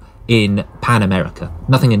all in Pan America,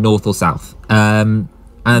 nothing in North or South.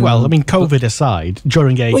 COVID aside,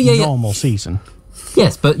 during a normal season.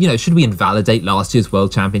 Yes, but should we invalidate last year's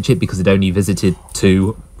World Championship because it only visited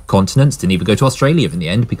 2 continents? Didn't even go to Australia in the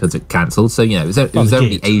end because it cancelled. So it was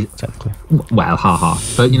only technically. Well, haha.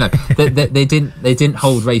 But they didn't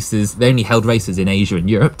hold races. They only held races in Asia and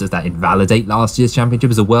Europe. Does that invalidate last year's championship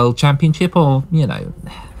as a World Championship, or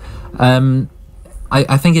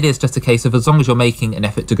I think it is just a case of, as long as you're making an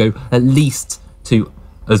effort to go at least to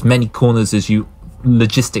as many corners as you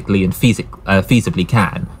logistically and feasibly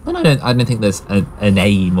can, then I don't think there's an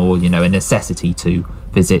aim or a necessity to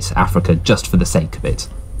visit Africa just for the sake of it.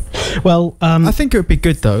 Well, I think it would be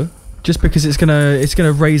good though, just because it's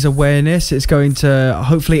gonna raise awareness. It's going to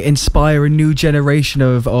hopefully inspire a new generation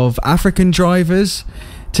of African drivers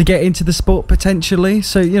to get into the sport potentially.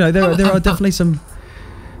 So there are definitely some.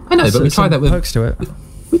 I know, but we tried that with perks to it.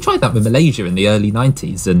 We tried that with Malaysia in the early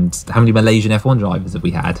 90s, and how many Malaysian F1 drivers have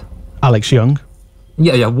we had? Alex Young.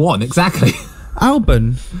 Yeah, one, exactly.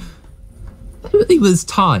 Albon. He was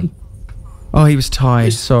Thai. Oh, he was Thai.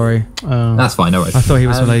 Sorry. That's fine. No worries. I thought he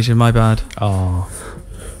was Malaysian. My bad. Oh,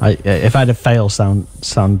 if I had a fail sound.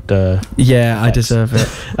 Yeah, I deserve it.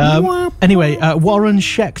 Anyway, Warren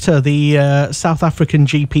Scheckter, the South African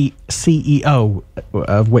GP CEO,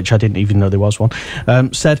 of which I didn't even know there was one,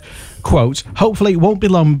 said, quote, hopefully it won't be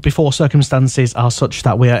long before circumstances are such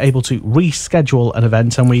that we are able to reschedule an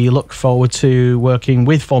event, and we look forward to working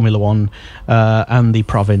with Formula One and the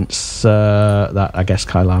province that I guess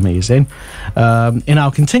Kyalami is in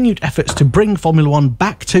our continued efforts to bring Formula One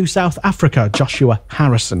back to South Africa. Joshua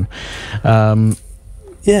Harrison.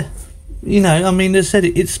 Yeah, I mean, they said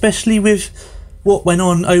it, especially with what went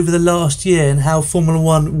on over the last year and how Formula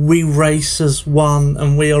One, we race as one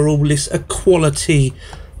and we are all this equality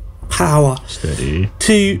power. Steady.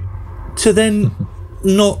 To then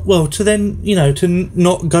not go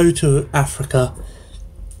to Africa.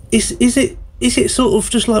 Is it sort of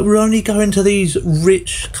just like we're only going to these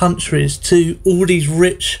rich countries, to all these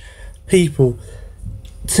rich people,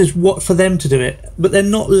 for them to do it, but they're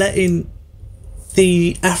not letting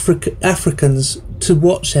the Africans to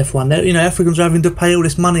watch F1. Africans are having to pay all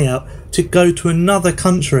this money out to go to another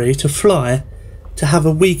country to fly, to have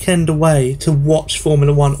a weekend away to watch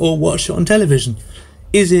Formula One or watch it on television.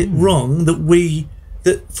 Is it wrong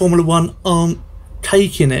that Formula One aren't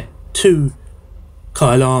taking it to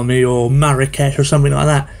Kyalami or Marrakesh or something like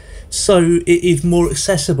that, so it is more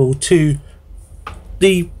accessible to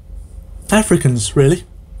the Africans, really?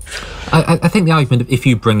 I think the argument of if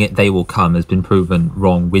you bring it, they will come has been proven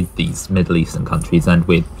wrong with these Middle Eastern countries and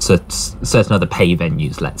with certain other pay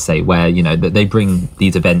venues, let's say, where that they bring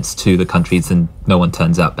these events to the countries and no one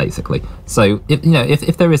turns up, basically. So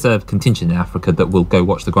if there is a contingent in Africa that will go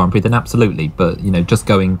watch the Grand Prix, then absolutely. But just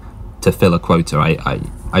going to fill a quota, I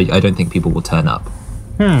don't think people will turn up.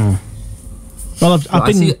 Well,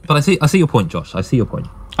 I see your point, Josh. I see your point.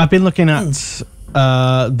 I've been looking at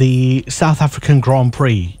the South African Grand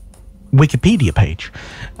Prix Wikipedia page,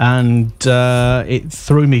 and it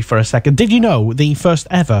threw me for a second. Did you know the first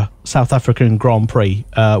ever South African Grand Prix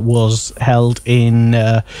was held in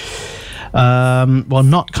not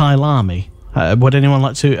Kyalami? Would anyone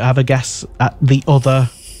like to have a guess at the other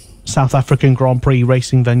South African Grand Prix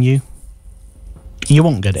racing venue? You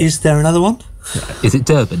won't get it. Is there another one? Is it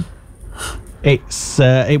Durban? It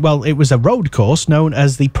was a road course known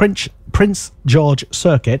as the Prince George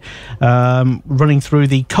Circuit, running through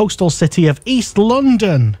the coastal city of East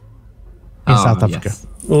London in South Africa. Yes.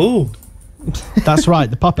 Oh, that's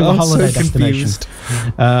right, the popular holiday destination.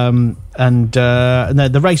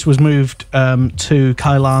 The race was moved to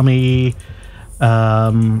Kyalami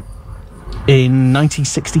in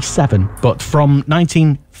 1967, but from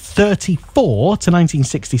 1934 to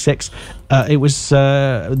 1966, it was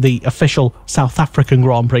the official South African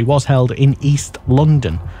Grand Prix was held in East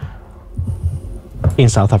London, in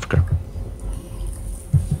South Africa.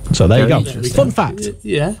 So there you go. Fun fact.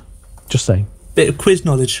 Yeah. Just saying. Bit of quiz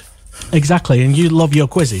knowledge. Exactly, and you love your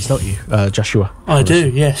quizzes, don't you, Joshua? I do,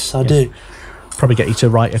 yes, I do. Probably get you to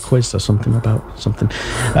write a quiz or something about something.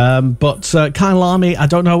 But Kyalami, I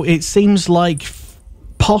don't know, it seems like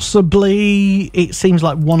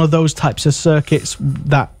one of those types of circuits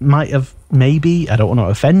that might have maybe, I don't want to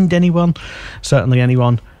offend anyone, certainly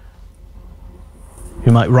anyone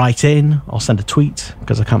who might write in or send a tweet,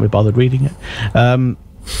 because I can't be bothered reading it.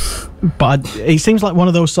 But it seems like one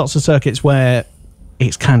of those sorts of circuits where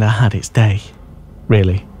it's kind of had its day,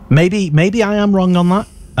 really. Maybe I am wrong on that,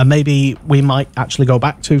 and maybe we might actually go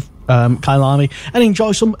back to Kyalami and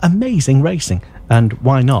enjoy some amazing racing, and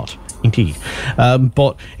why not? Indeed.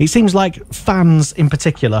 But it seems like fans in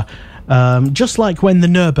particular, just like when the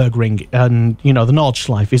Nürburgring and, the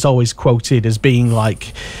Nordschleife is always quoted as being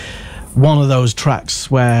like one of those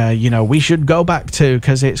tracks where, we should go back to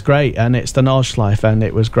because it's great and it's the Nordschleife and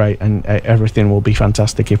it was great and everything will be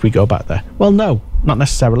fantastic if we go back there. Well, no, not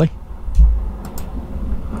necessarily.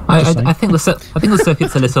 I think the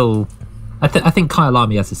circuit's a little... I think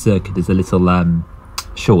Kyalami as a circuit is a little...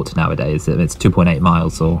 short nowadays. It's 2.8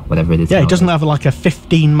 miles or whatever it is. Yeah, it doesn't have like a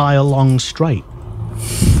 15-mile long straight.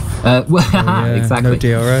 Exactly. No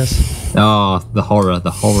DRS. Oh, the horror of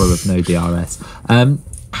no DRS.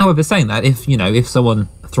 However, saying that, if someone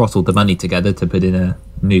throttled the money together to put in a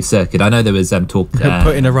new circuit, I know there was talk.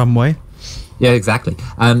 Put in a runway. Yeah, exactly.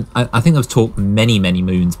 I think there was talk many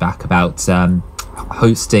moons back about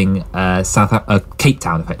hosting Cape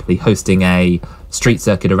Town, effectively hosting a street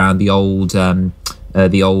circuit around the old South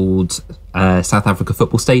Africa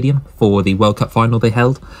football stadium for the World Cup final they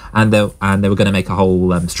held, and they were going to make a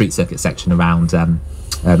whole street circuit section around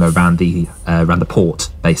around the port,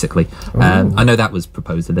 basically. I know that was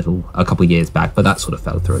proposed a couple of years back, but that sort of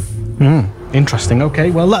fell through. Interesting.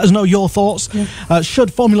 Okay, well, let us know your thoughts.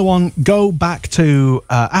 Should Formula One go back to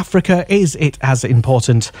Africa? Is it as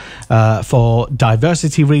important for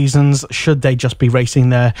diversity reasons? Should they just be racing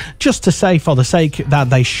there just to say, for the sake that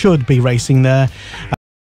they should be racing there?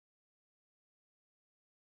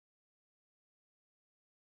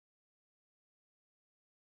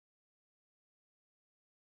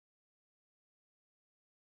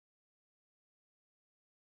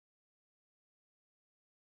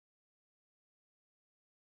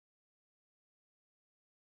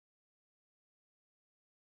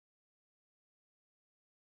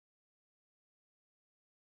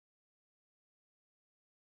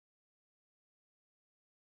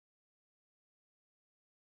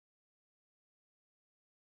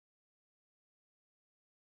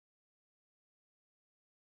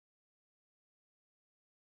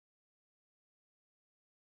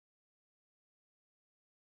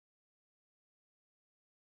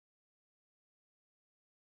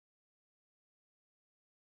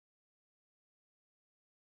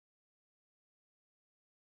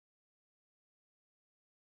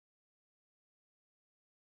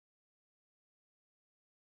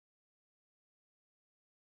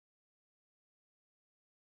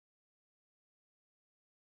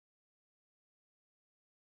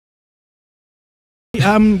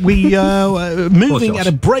 Moving at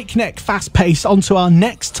a breakneck fast pace onto our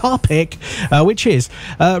next topic, which is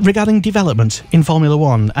regarding development in Formula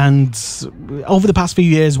One. And over the past few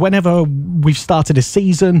years, whenever we've started a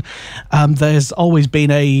season, there's always been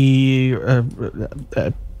a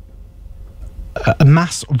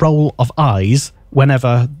mass roll of eyes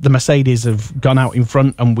whenever the Mercedes have gone out in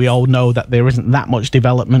front, and we all know that there isn't that much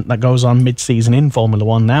development that goes on mid-season in Formula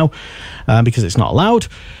One now, because it's not allowed.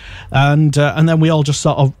 And then we all just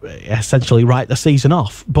sort of essentially write the season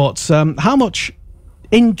off. But how much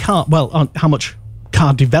car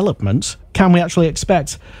development can we actually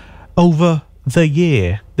expect over the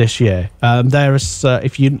year this year? There's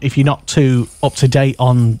if you're not too up to date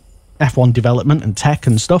on F1 development and tech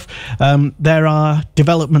and stuff, there are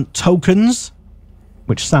development tokens,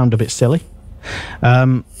 which sound a bit silly,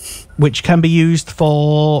 which can be used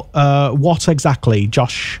for what exactly,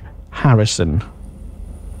 Josh Harrison?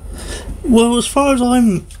 Well, as far as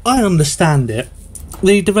I understand it,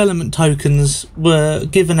 the development tokens were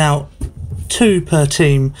given out 2 per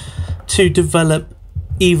team to develop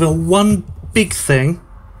either one big thing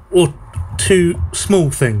or 2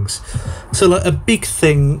 small things. So like a big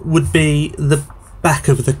thing would be the back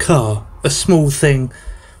of the car, a small thing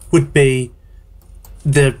would be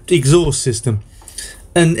the exhaust system,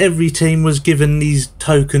 and every team was given these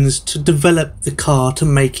tokens to develop the car to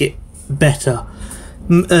make it better.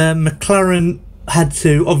 McLaren had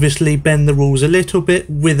to obviously bend the rules a little bit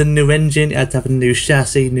with a new engine. It had to have a new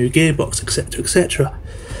chassis, new gearbox, etc, etc.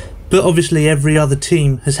 But obviously every other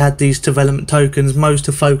team has had these development tokens. Most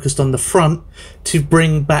are focused on the front to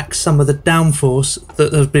bring back some of the downforce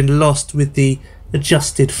that have been lost with the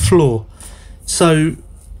adjusted floor. So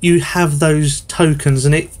you have those tokens,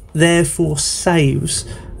 and it therefore saves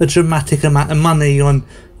a dramatic amount of money on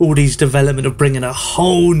all these development of bringing a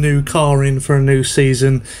whole new car in for a new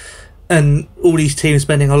season, and all these teams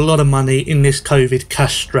spending a lot of money in this COVID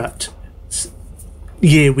cash-strapped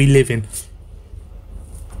year we live in.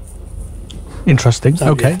 Interesting.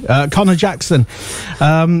 So, okay, yeah. Connor Jackson,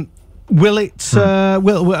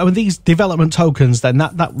 will these development tokens then?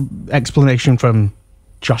 That explanation from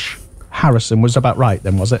Josh Harrison was about right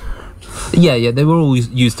then, was it? Yeah, they were all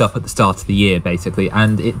used up at the start of the year, basically,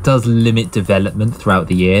 and it does limit development throughout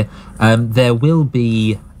the year. There will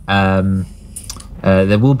be an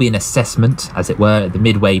assessment, as it were, at the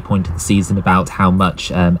midway point of the season about how much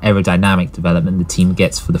aerodynamic development the team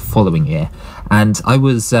gets for the following year. And I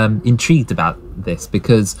was intrigued about this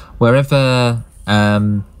because wherever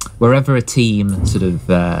a team sort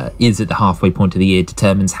of is at the halfway point of the year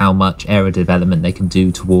determines how much aero development they can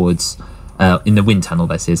do towards in the wind tunnel,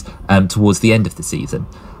 this is, towards the end of the season.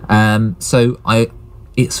 So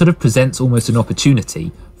it sort of presents almost an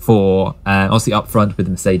opportunity for, obviously up front with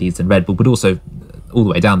Mercedes and Red Bull, but also all the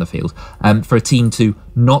way down the field, for a team to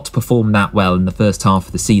not perform that well in the first half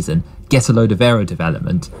of the season, get a load of aero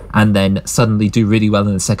development, and then suddenly do really well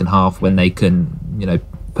in the second half when they can,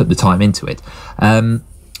 put the time into it.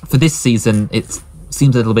 For this season, it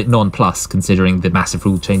seems a little bit non-plus considering the massive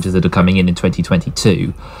rule changes that are coming in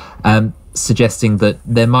 2022. Suggesting that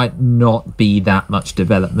there might not be that much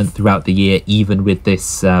development throughout the year, even with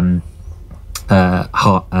this halfway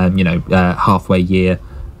year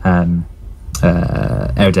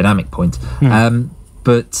aerodynamic point.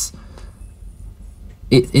 but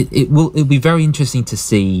it'll be very interesting to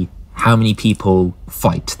see how many people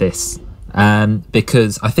fight this,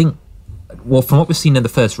 because I think, well, from what we've seen in the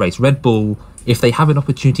first race, Red Bull, if they have an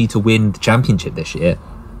opportunity to win the championship this year,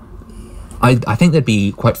 I think they'd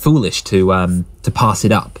be quite foolish to pass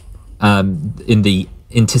it up in the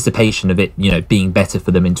anticipation of it, being better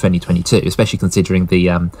for them in 2022, especially considering the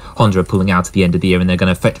Honda are pulling out at the end of the year and they're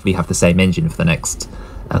going to effectively have the same engine for the next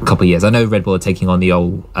couple of years. I know Red Bull are taking on the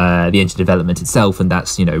engine development itself, and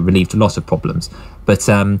that's relieved a lot of problems, but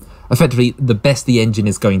effectively the best the engine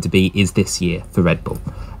is going to be is this year for Red Bull.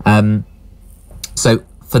 So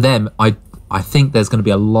for them, I think there's going to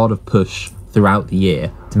be a lot of push throughout the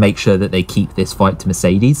year to make sure that they keep this fight to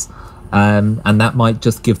Mercedes, and that might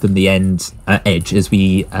just give them the edge as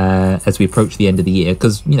we approach the end of the year,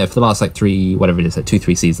 because for the last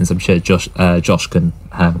 2-3 seasons, I'm sure Josh can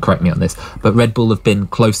correct me on this, but Red Bull have been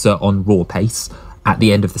closer on raw pace at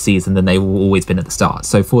the end of the season than they've always been at the start.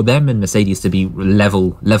 So for them and Mercedes to be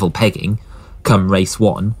level pegging come race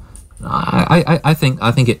one, I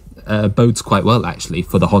think it bodes quite well actually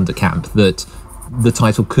for the Honda camp that the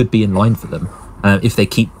title could be in line for them if they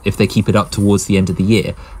keep it up towards the end of the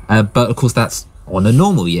year. But of course that's on a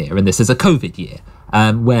normal year, and this is a COVID year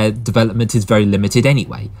where development is very limited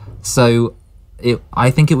anyway. So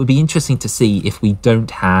I think it would be interesting to see if we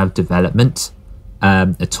don't have development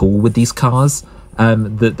at all with these cars,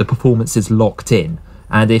 that the performance is locked in.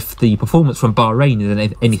 And if the performance from Bahrain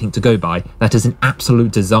is anything to go by, that is an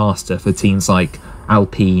absolute disaster for teams like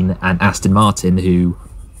Alpine and Aston Martin, who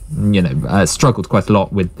struggled quite a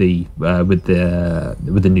lot with the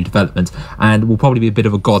new development, and will probably be a bit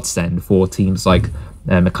of a godsend for teams like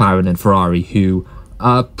McLaren and Ferrari, who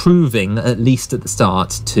are proving, at least at the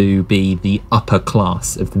start, to be the upper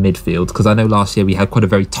class of the midfield. Because I know last year we had quite a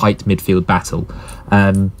very tight midfield battle.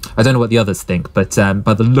 I don't know what the others think, but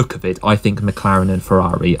by the look of it, I think McLaren and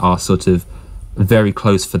Ferrari are sort of very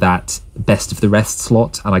close for that best of the rest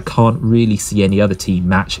slot, and I can't really see any other team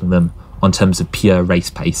matching them on terms of pure race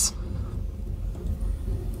pace.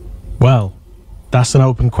 Well, that's an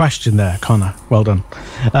open question there, Connor. Well done.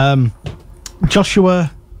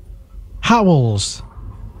 Joshua Howells.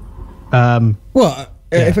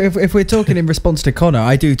 If we're talking in response to Connor,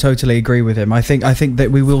 I do totally agree with him. I think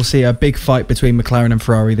that we will see a big fight between McLaren and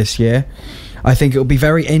Ferrari this year. I think it will be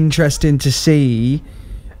very interesting to see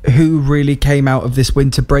who really came out of this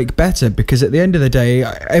winter break better, because at the end of the day,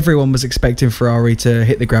 everyone was expecting Ferrari to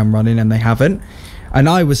hit the ground running, and they haven't. And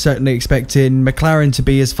I was certainly expecting McLaren to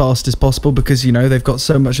be as fast as possible, because they've got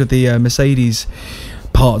so much of the Mercedes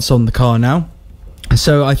parts on the car now.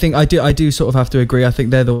 So I think I do sort of have to agree. I think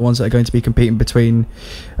they're the ones that are going to be competing between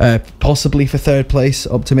possibly for third place,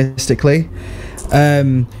 optimistically.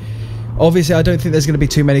 Obviously, I don't think there's going to be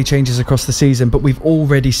too many changes across the season, but we've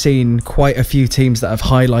already seen quite a few teams that have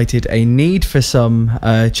highlighted a need for some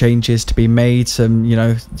changes to be made, some,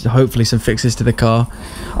 hopefully some fixes to the car.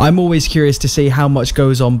 I'm always curious to see how much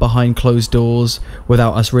goes on behind closed doors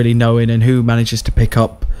without us really knowing, and who manages to pick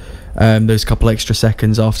up those couple extra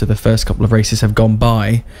seconds after the first couple of races have gone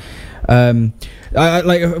by.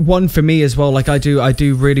 One for me as well, I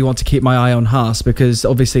do really want to keep my eye on Haas, because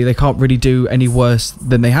obviously they can't really do any worse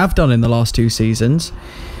than they have done in the last 2 seasons.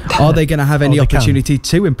 Are they going to have any opportunity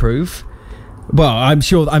to improve? Well, I'm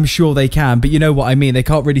sure they can, but you know what I mean. They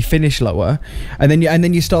can't really finish lower, and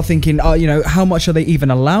then you start thinking, how much are they even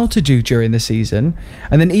allowed to do during the season?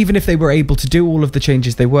 And then even if they were able to do all of the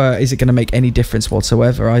changes they were, is it going to make any difference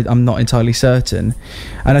whatsoever? I'm not entirely certain.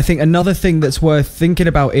 And I think another thing that's worth thinking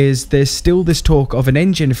about is there's still this talk of an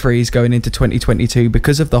engine freeze going into 2022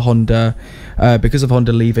 because of Honda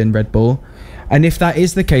leaving Red Bull. And if that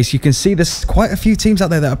is the case, you can see there's quite a few teams out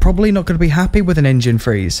there that are probably not going to be happy with an engine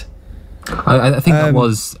freeze. I think that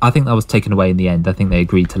was taken away in the end. I think they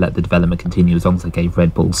agreed to let the development continue as long as they gave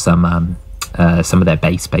Red Bull some of their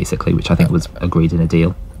base, basically, which I think was agreed in a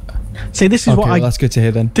deal. See, this is that's good to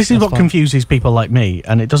hear then. This is what confuses people like me,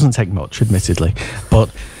 and it doesn't take much, admittedly.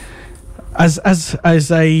 But as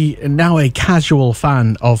a casual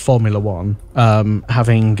fan of Formula One,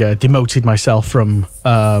 having demoted myself from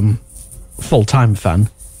full-time fan,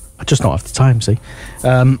 I just don't have the time. See.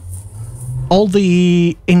 All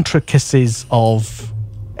the intricacies of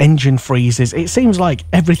engine freezes, it seems like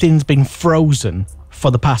everything's been frozen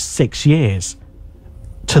for the past 6 years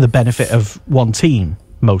to the benefit of one team,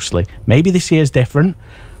 mostly. Maybe this year's different,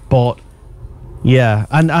 but yeah.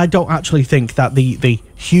 And I don't actually think that the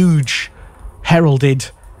huge heralded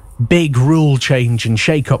big rule change and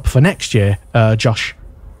shake-up for next year, Josh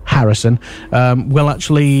Harrison, will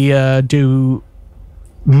actually do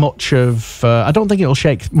much of. I don't think it'll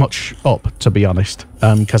shake much up, to be honest,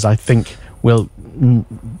 because I think we'll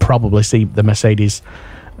probably see the Mercedes,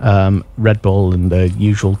 Red Bull, and the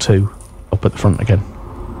usual two up at the front again.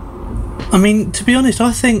 I mean, to be honest,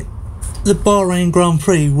 I think the Bahrain Grand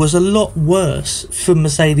Prix was a lot worse for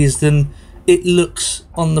Mercedes than it looks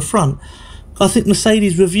on the front. I think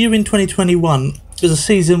Mercedes' review in 2021 was a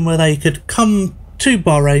season where they could come to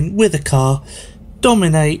Bahrain with a car,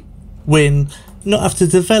 dominate, win, not have to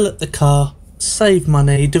develop the car, save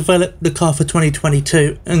money, develop the car for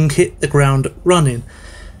 2022 and hit the ground running.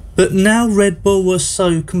 But now Red Bull was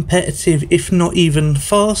so competitive, if not even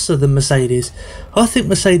faster than Mercedes. I think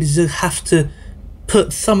Mercedes will have to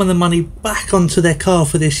put some of the money back onto their car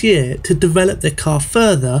for this year to develop their car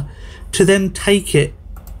further, to then take it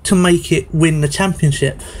to make it win the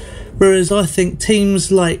championship. Whereas I think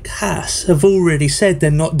teams like Haas have already said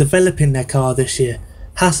they're not developing their car this year.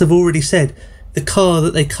 Haas have already said the car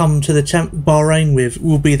that they come to the Bahrain with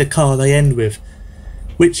will be the car they end with,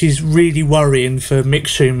 which is really worrying for Mick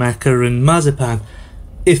Schumacher and Mazepin.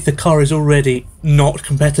 If the car is already not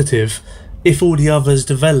competitive, if all the others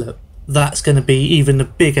develop, that's going to be even a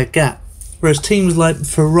bigger gap. Whereas teams like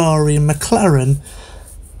Ferrari and McLaren,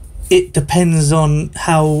 it depends on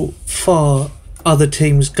how far other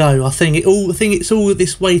teams go. I think it's all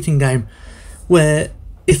this waiting game where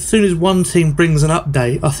as soon as one team brings an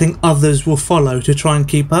update, I think others will follow to try and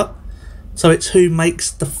keep up. So it's who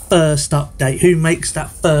makes the first update, who makes that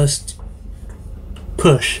first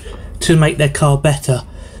push to make their car better.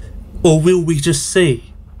 Or will we just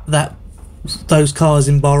see that those cars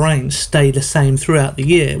in Bahrain stay the same throughout the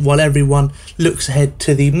year while everyone looks ahead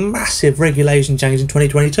to the massive regulation change in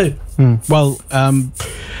 2022? Well,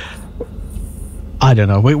 I don't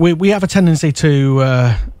know. We have a tendency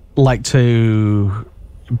to like to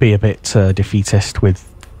be a bit defeatist with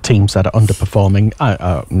teams that are underperforming.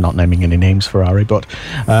 I'm not naming any names, Ferrari, but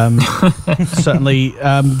certainly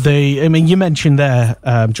I mean, you mentioned there,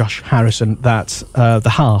 Josh Harrison, that the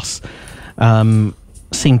Haas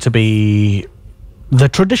seem to be the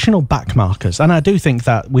traditional backmarkers, and I do think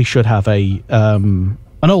that we should have an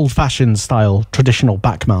old-fashioned style traditional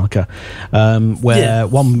backmarker, where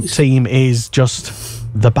one team is just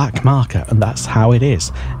the back marker, and that's how it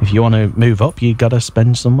is. If you want to move up, you got to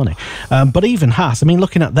spend some money. But even Haas, I mean,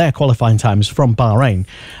 looking at their qualifying times from Bahrain,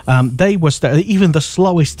 they were even the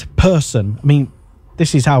slowest person. I mean,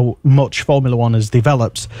 this is how much Formula One has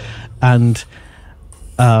developed and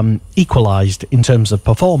equalised in terms of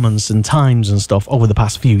performance and times and stuff over the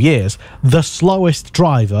past few years. The slowest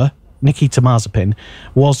driver, Nikita Mazepin,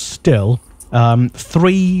 was still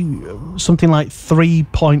something like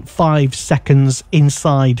 3.5 seconds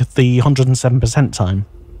inside the 107% time.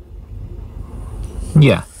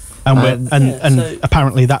 Yeah, and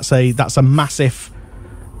apparently that's a massive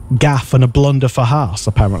gaffe and a blunder for Haas.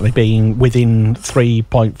 Apparently, being within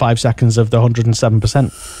 3.5 seconds of the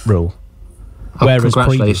 107% rule. Whereas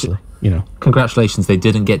previously, congratulations, they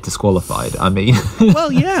didn't get disqualified. I mean, well,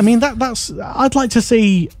 yeah, I mean that's. I'd like to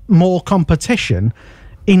see more competition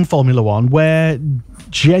in Formula One, where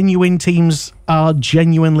genuine teams are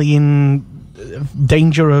genuinely in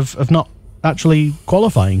danger of not actually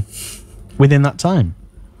qualifying within that time.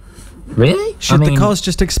 Really? Should the cars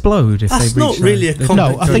just explode if that's they reach not really a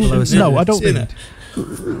competition? No, I don't think.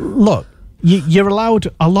 Look, you're allowed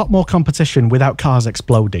a lot more competition without cars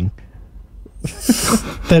exploding.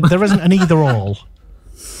 there isn't an either or.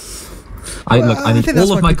 I need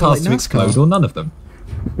all of my cars to explode, or none of them.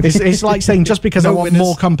 It's like saying just because I want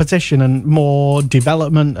more competition and more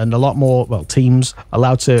development and a lot more teams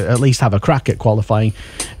allowed to at least have a crack at qualifying,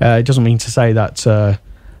 it doesn't mean to say that I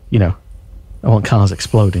want cars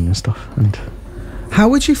exploding and stuff. And how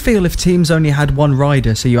would you feel if teams only had one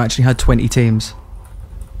rider, so you actually had 20 teams?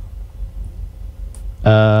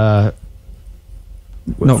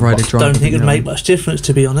 Not rider driver. I don't think it'd make much difference,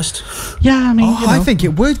 to be honest. Yeah, I mean, I think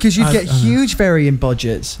it would, because you'd get huge varying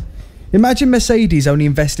budgets. Imagine Mercedes only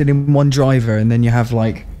invested in one driver, and then you have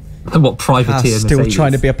privateer still Mercedes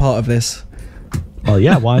trying to be a part of this. Well,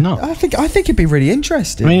 yeah, why not? I think it'd be really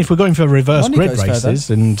interesting. I mean, if we're going for reverse Money grid goes races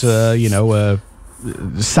and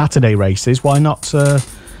Saturday races, why not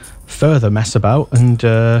further mess about and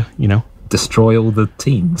destroy all the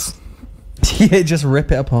teams? Yeah, just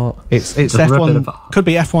rip it apart. It's F1. Could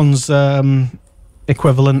be F1's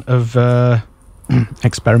equivalent of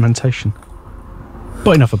experimentation.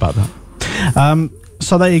 But enough about that.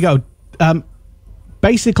 So there you go.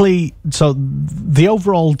 Basically, so the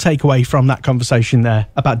overall takeaway from that conversation there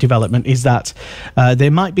about development is that there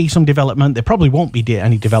might be some development, there probably won't be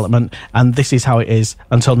any development, and this is how it is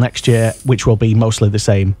until next year, which will be mostly the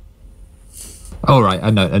same. All right, I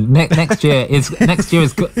know. Next year is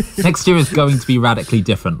going to be radically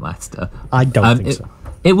different, Leicester. I don't think so.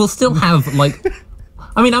 It will still have like.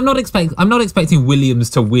 I mean, I'm not expecting Williams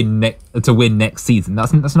to win next season.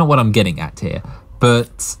 That's not what I'm getting at here.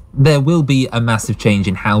 But there will be a massive change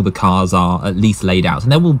in how the cars are at least laid out,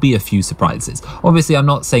 and there will be a few surprises. Obviously, I'm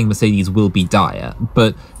not saying Mercedes will be dire,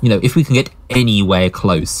 but if we can get anywhere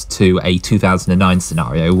close to a 2009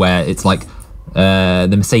 scenario where it's like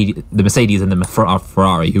the Mercedes and the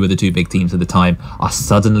Ferrari, who were the two big teams at the time, are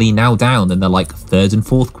suddenly now down and they're like third and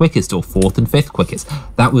fourth quickest or fourth and fifth quickest.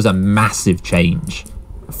 That was a massive change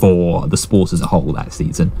for the sport as a whole that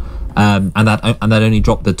season, and that only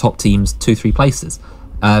dropped the top teams 2-3 places.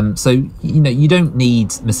 So you don't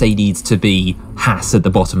need Mercedes to be Haas at the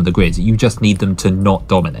bottom of the grid. You just need them to not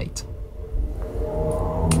dominate.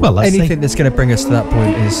 Well, anything that's going to bring us to that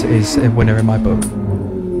point is a winner in my book.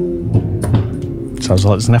 Sounds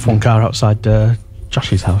like there's an F1 car outside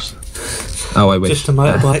Josh's house. Oh, I wish. Just a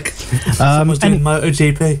motorbike. Someone's doing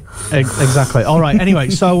MotoGP. Exactly. All right. Anyway,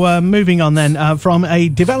 so moving on then from a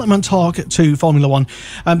development talk to Formula One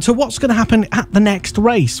to what's going to happen at the next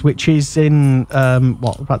race, which is in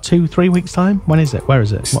about 2-3 weeks' time. When is it? Where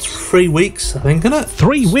is it? 3 weeks, I think, isn't it?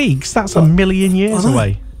 3 weeks? That's a million years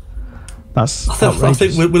away. That's I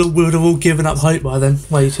think we would have all given up hope by then,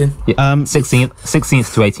 waiting.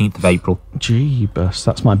 16th to 18th of April. Jeebus,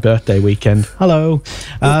 that's my birthday weekend. Hello.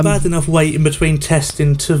 It's bad enough waiting between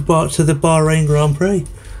testing to the Bahrain Grand Prix.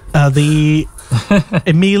 The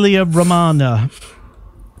Emilia Romagna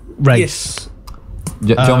race. Yes. Do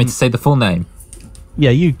you want me to say the full name?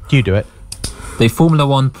 Yeah, you do it. The Formula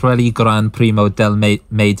One Pirelli Gran Primo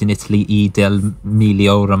made in Italy e del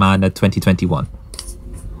Emilia Romagna 2021.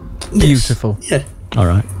 Beautiful. Yeah. All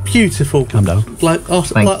right. Beautiful. Calm down. Like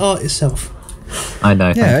art itself. I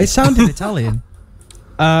know. Yeah, it sounded Italian.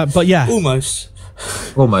 But yeah. Almost.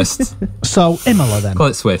 So Imola then. Call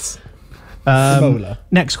it Swiss.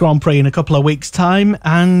 Next Grand Prix in a couple of weeks' time.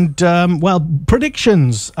 And,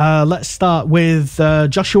 predictions. Let's start with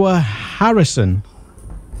Joshua Harrison.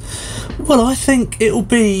 Well, I think it'll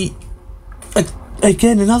be,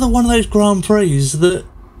 again, another one of those Grand Prix that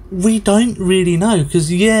we don't really know, because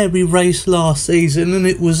we raced last season and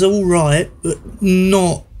it was all right, but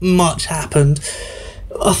not much happened.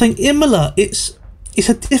 I think Imola, it's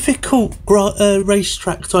a difficult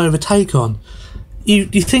racetrack to overtake on. You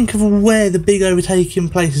think of where the big overtaking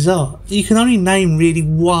places are, you can only name really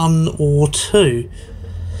one or two,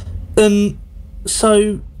 and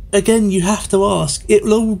so again you have to ask,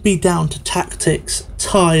 it'll all be down to tactics,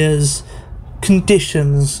 tyres,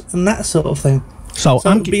 conditions and that sort of thing. So it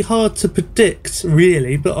would be hard to predict,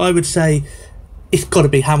 really, but I would say it's got to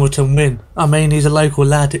be Hamilton win. I mean, he's a local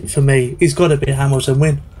lad for me. He's got to be a Hamilton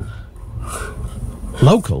win.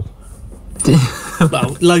 Local?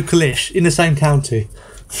 Well, local-ish, in the same county.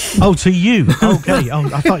 Oh, to you? Okay. Oh,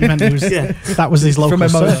 I thought you meant it was, that was his local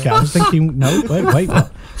circuit. I was thinking, no, wait,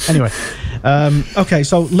 what? Anyway. Okay,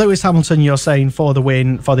 so Lewis Hamilton, you're saying for the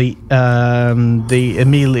win for the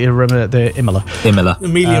Imola.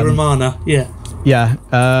 Emilia Romagna, yeah. Yeah.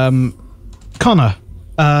 Connor,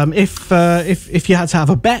 if you had to have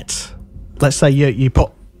a bet, let's say you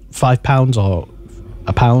put £5 or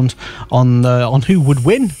 £1 on who would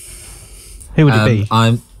win, who would it be?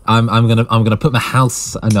 I'm gonna put my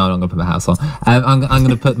house. No, I'm not gonna put my house on. I'm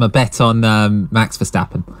gonna put my bet on Max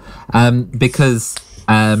Verstappen, because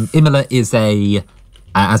Imola is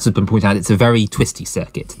as has been pointed out, it's a very twisty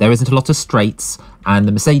circuit. There isn't a lot of straights, and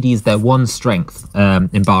the Mercedes, their one strength in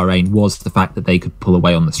Bahrain was the fact that they could pull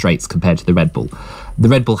away on the straights compared to the Red Bull. The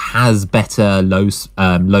Red Bull has better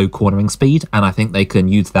low cornering speed, and I think they can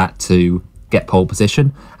use that to get pole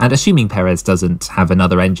position. And assuming Perez doesn't have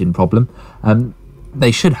another engine problem,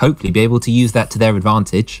 they should hopefully be able to use that to their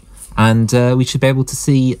advantage, and we should be able to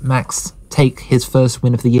see Max take his first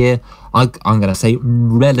win of the year. I'm going to say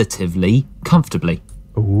relatively comfortably.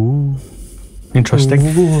 Ooh, interesting.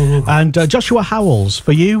 Ooh. And Joshua Howells,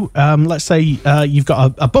 for you, let's say you've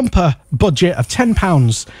got a bumper budget of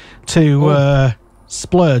 £10 to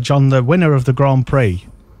splurge on the winner of the Grand Prix.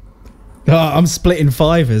 I'm splitting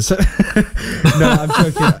fivers. No, I'm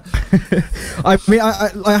joking. I mean,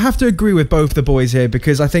 I have to agree with both the boys here,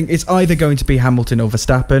 because I think it's either going to be Hamilton or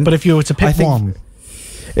Verstappen. But if you were to pick one...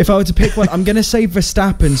 If I were to pick one, I'm going to say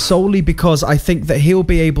Verstappen, solely because I think that he'll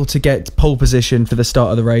be able to get pole position for the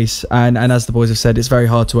start of the race. And as the boys have said, it's very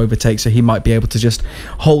hard to overtake, so he might be able to just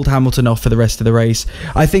hold Hamilton off for the rest of the race.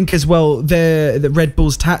 I think as well, the Red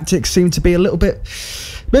Bull's tactics seem to be a little bit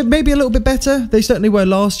But maybe a little bit better. They certainly were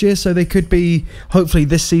last year, so they could be hopefully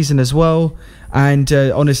this season as well. And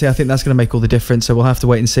honestly, I think that's going to make all the difference. So we'll have to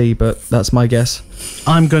wait and see, but that's my guess.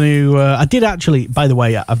 I'm going to... I did actually, by the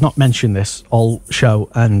way, I've not mentioned this all show,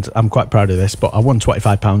 and I'm quite proud of this, but I won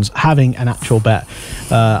 £25 having an actual bet.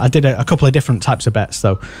 I did a couple of different types of bets,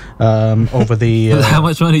 though, over the... How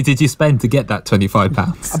much money did you spend to get that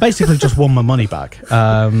 £25? I basically just won my money back.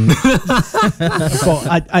 But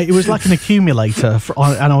it was like an accumulator,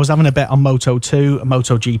 and I was having a bet on Moto 2,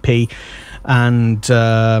 Moto GP,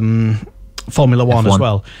 and... Formula One F1 as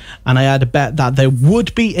well, and I had a bet that there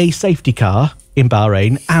would be a safety car in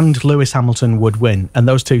Bahrain and Lewis Hamilton would win, and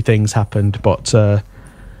those two things happened, but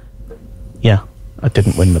yeah, I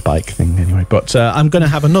didn't win the bike thing anyway, but I'm going to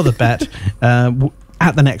have another bet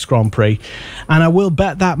at the next Grand Prix, and I will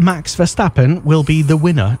bet that Max Verstappen will be the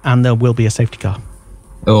winner and there will be a safety car.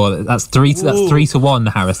 Oh, that's 3 to 1,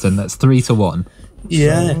 Harrison. That's 3 to 1.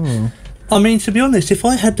 Yeah. So. I mean, to be honest, if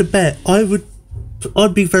I had to bet,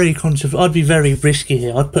 I'd be very conscious. I'd be very risky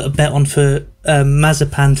here. I'd put a bet on for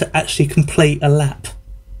Mazepin to actually complete a lap.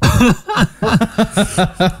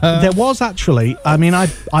 There was actually, I mean, I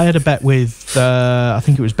had a bet with, I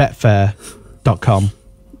think it was betfair.com,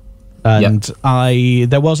 and Yep.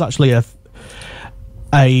 there was actually I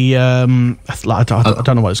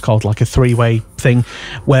don't know what it's called, like a three-way thing,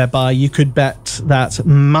 whereby you could bet that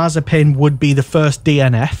Mazepin would be the first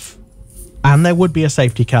DNF, and there would be a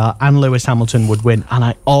safety car, and Lewis Hamilton would win. And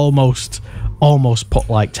I almost put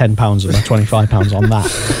like £10 of my £25 on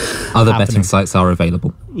that. Other betting sites are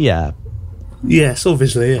available. Yeah. Yes,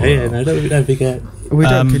 obviously. Yeah, no, don't forget. We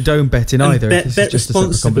don't condone betting either. Bet This is just a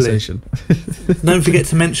separate conversation. Don't forget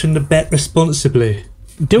to mention the bet responsibly.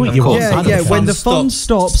 Do it, you want. Yeah, when the fun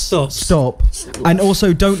stops, stop. And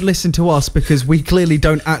also don't listen to us because we clearly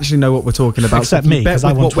don't actually know what we're talking about. Except so me, because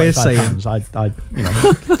I want what we're saying.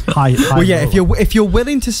 Well, yeah, if you're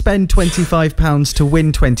willing to spend £25 to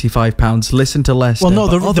win £25, listen to Leicester. Well,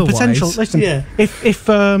 no, the potential. Listen, yeah. if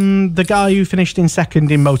the guy who finished in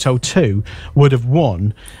second in Moto 2 would have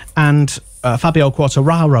won, and Fabio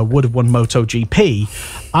Quartararo would have won Moto GP,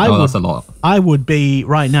 that's a lot. I would be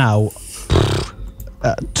right now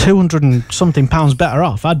 200 and something pounds better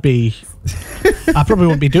off. I probably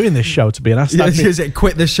wouldn't be doing this show, to be honest. Yeah, is it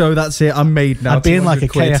quit the show? That's it. I'm made now. I'd be in like a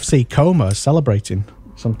KFC coma celebrating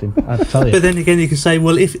something. I'd tell you. But then again, you can say,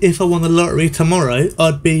 well, if I won the lottery tomorrow,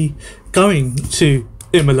 I'd be going to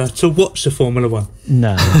Imola to watch the Formula One.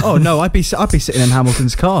 No. Oh no, I'd be sitting in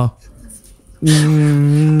Hamilton's car.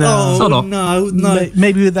 No. Oh, no.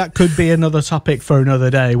 Maybe that could be another topic for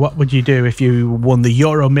another day. What would you do if you won the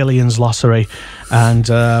Euro Millions lottery? And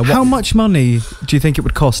how much money do you think it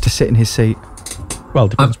would cost to sit in his seat? Well,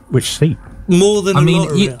 depends which seat. More than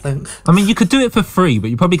lottery, I think. I mean, you could do it for free,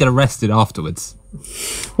 but you probably get arrested afterwards.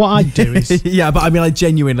 What I'd do is... Yeah, but I mean, like,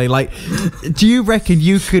 genuinely, like, do you reckon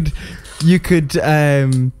you could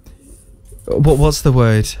what's the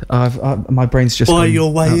word? My brain's just buy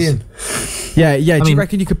your way in. Yeah. Do you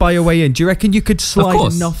reckon you could buy your way in? Do you reckon you could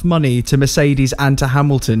slide enough money to Mercedes and to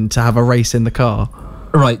Hamilton to have a race in the car?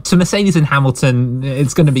 Right, to Mercedes and Hamilton,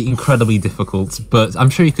 it's going to be incredibly difficult, but I'm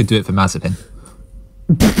sure you could do it for Mazepin.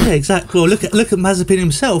 Yeah, exactly. Well, look at Mazepin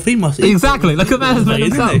himself. He must. Exactly. Look at Mazepin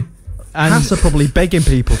himself. And Haas are probably begging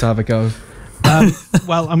people to have a go.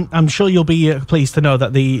 Well, I'm sure you'll be pleased to know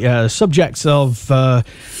that the subjects of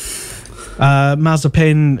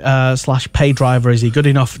Mazepin / pay driver, is he good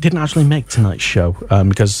enough, didn't actually make tonight's show,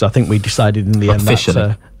 because I think we decided in the end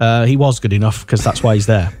that he was good enough, because that's why he's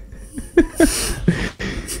there.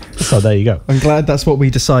 So there you go. I'm glad that's what we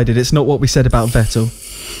decided. It's not what we said about Vettel.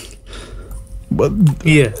 Well,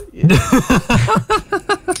 yeah.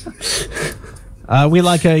 We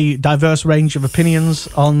like a diverse range of opinions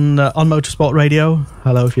on Motorsport Radio.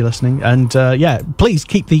 Hello, if you're listening, and please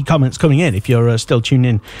keep the comments coming in if you're still tuned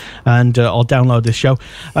in, and or download this show.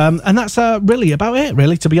 And that's really about it.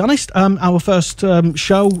 Really, to be honest, our first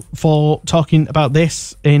show for talking about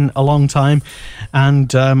this in a long time,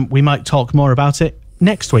 and we might talk more about it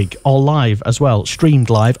next week, or live as well, streamed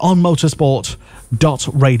live on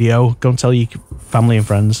motorsport.radio. Go and tell your family and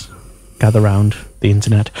friends. Gather around the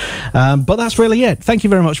internet. But that's really it. Thank you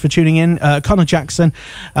very much for tuning in. Connor Jackson,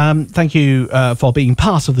 thank you for being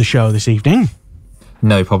part of the show this evening.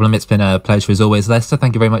 No problem. It's been a pleasure as always, Lester.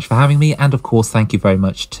 Thank you very much for having me. And of course, thank you very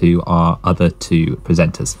much to our other two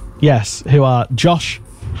presenters. Yes, who are Josh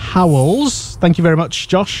Howells. Thank you very much,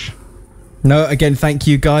 Josh. No, again, thank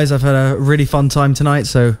you guys. I've had a really fun time tonight,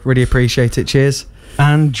 so really appreciate it. Cheers.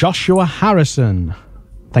 And Joshua Harrison.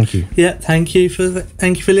 Thank you. Yeah, thank you for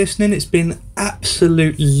listening. It's been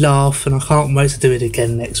absolute laugh, and I can't wait to do it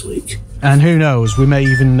again next week. And who knows, we may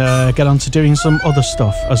even get on to doing some other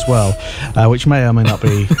stuff as well, which may or may not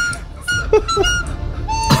be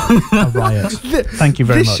a riot. Thank you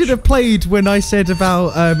very much. This should have played when I said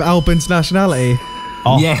about Albon's nationality.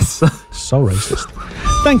 Oh, Yes. so racist.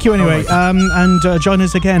 Thank you anyway, and join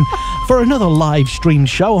us again for another live streamed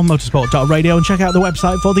show on motorsport.radio, and check out the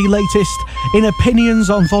website for the latest in opinions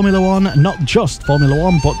on Formula One, not just Formula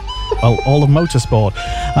One, but, well, all of motorsport.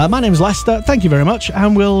 My name's Lester, thank you very much,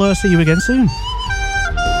 and we'll see you again soon.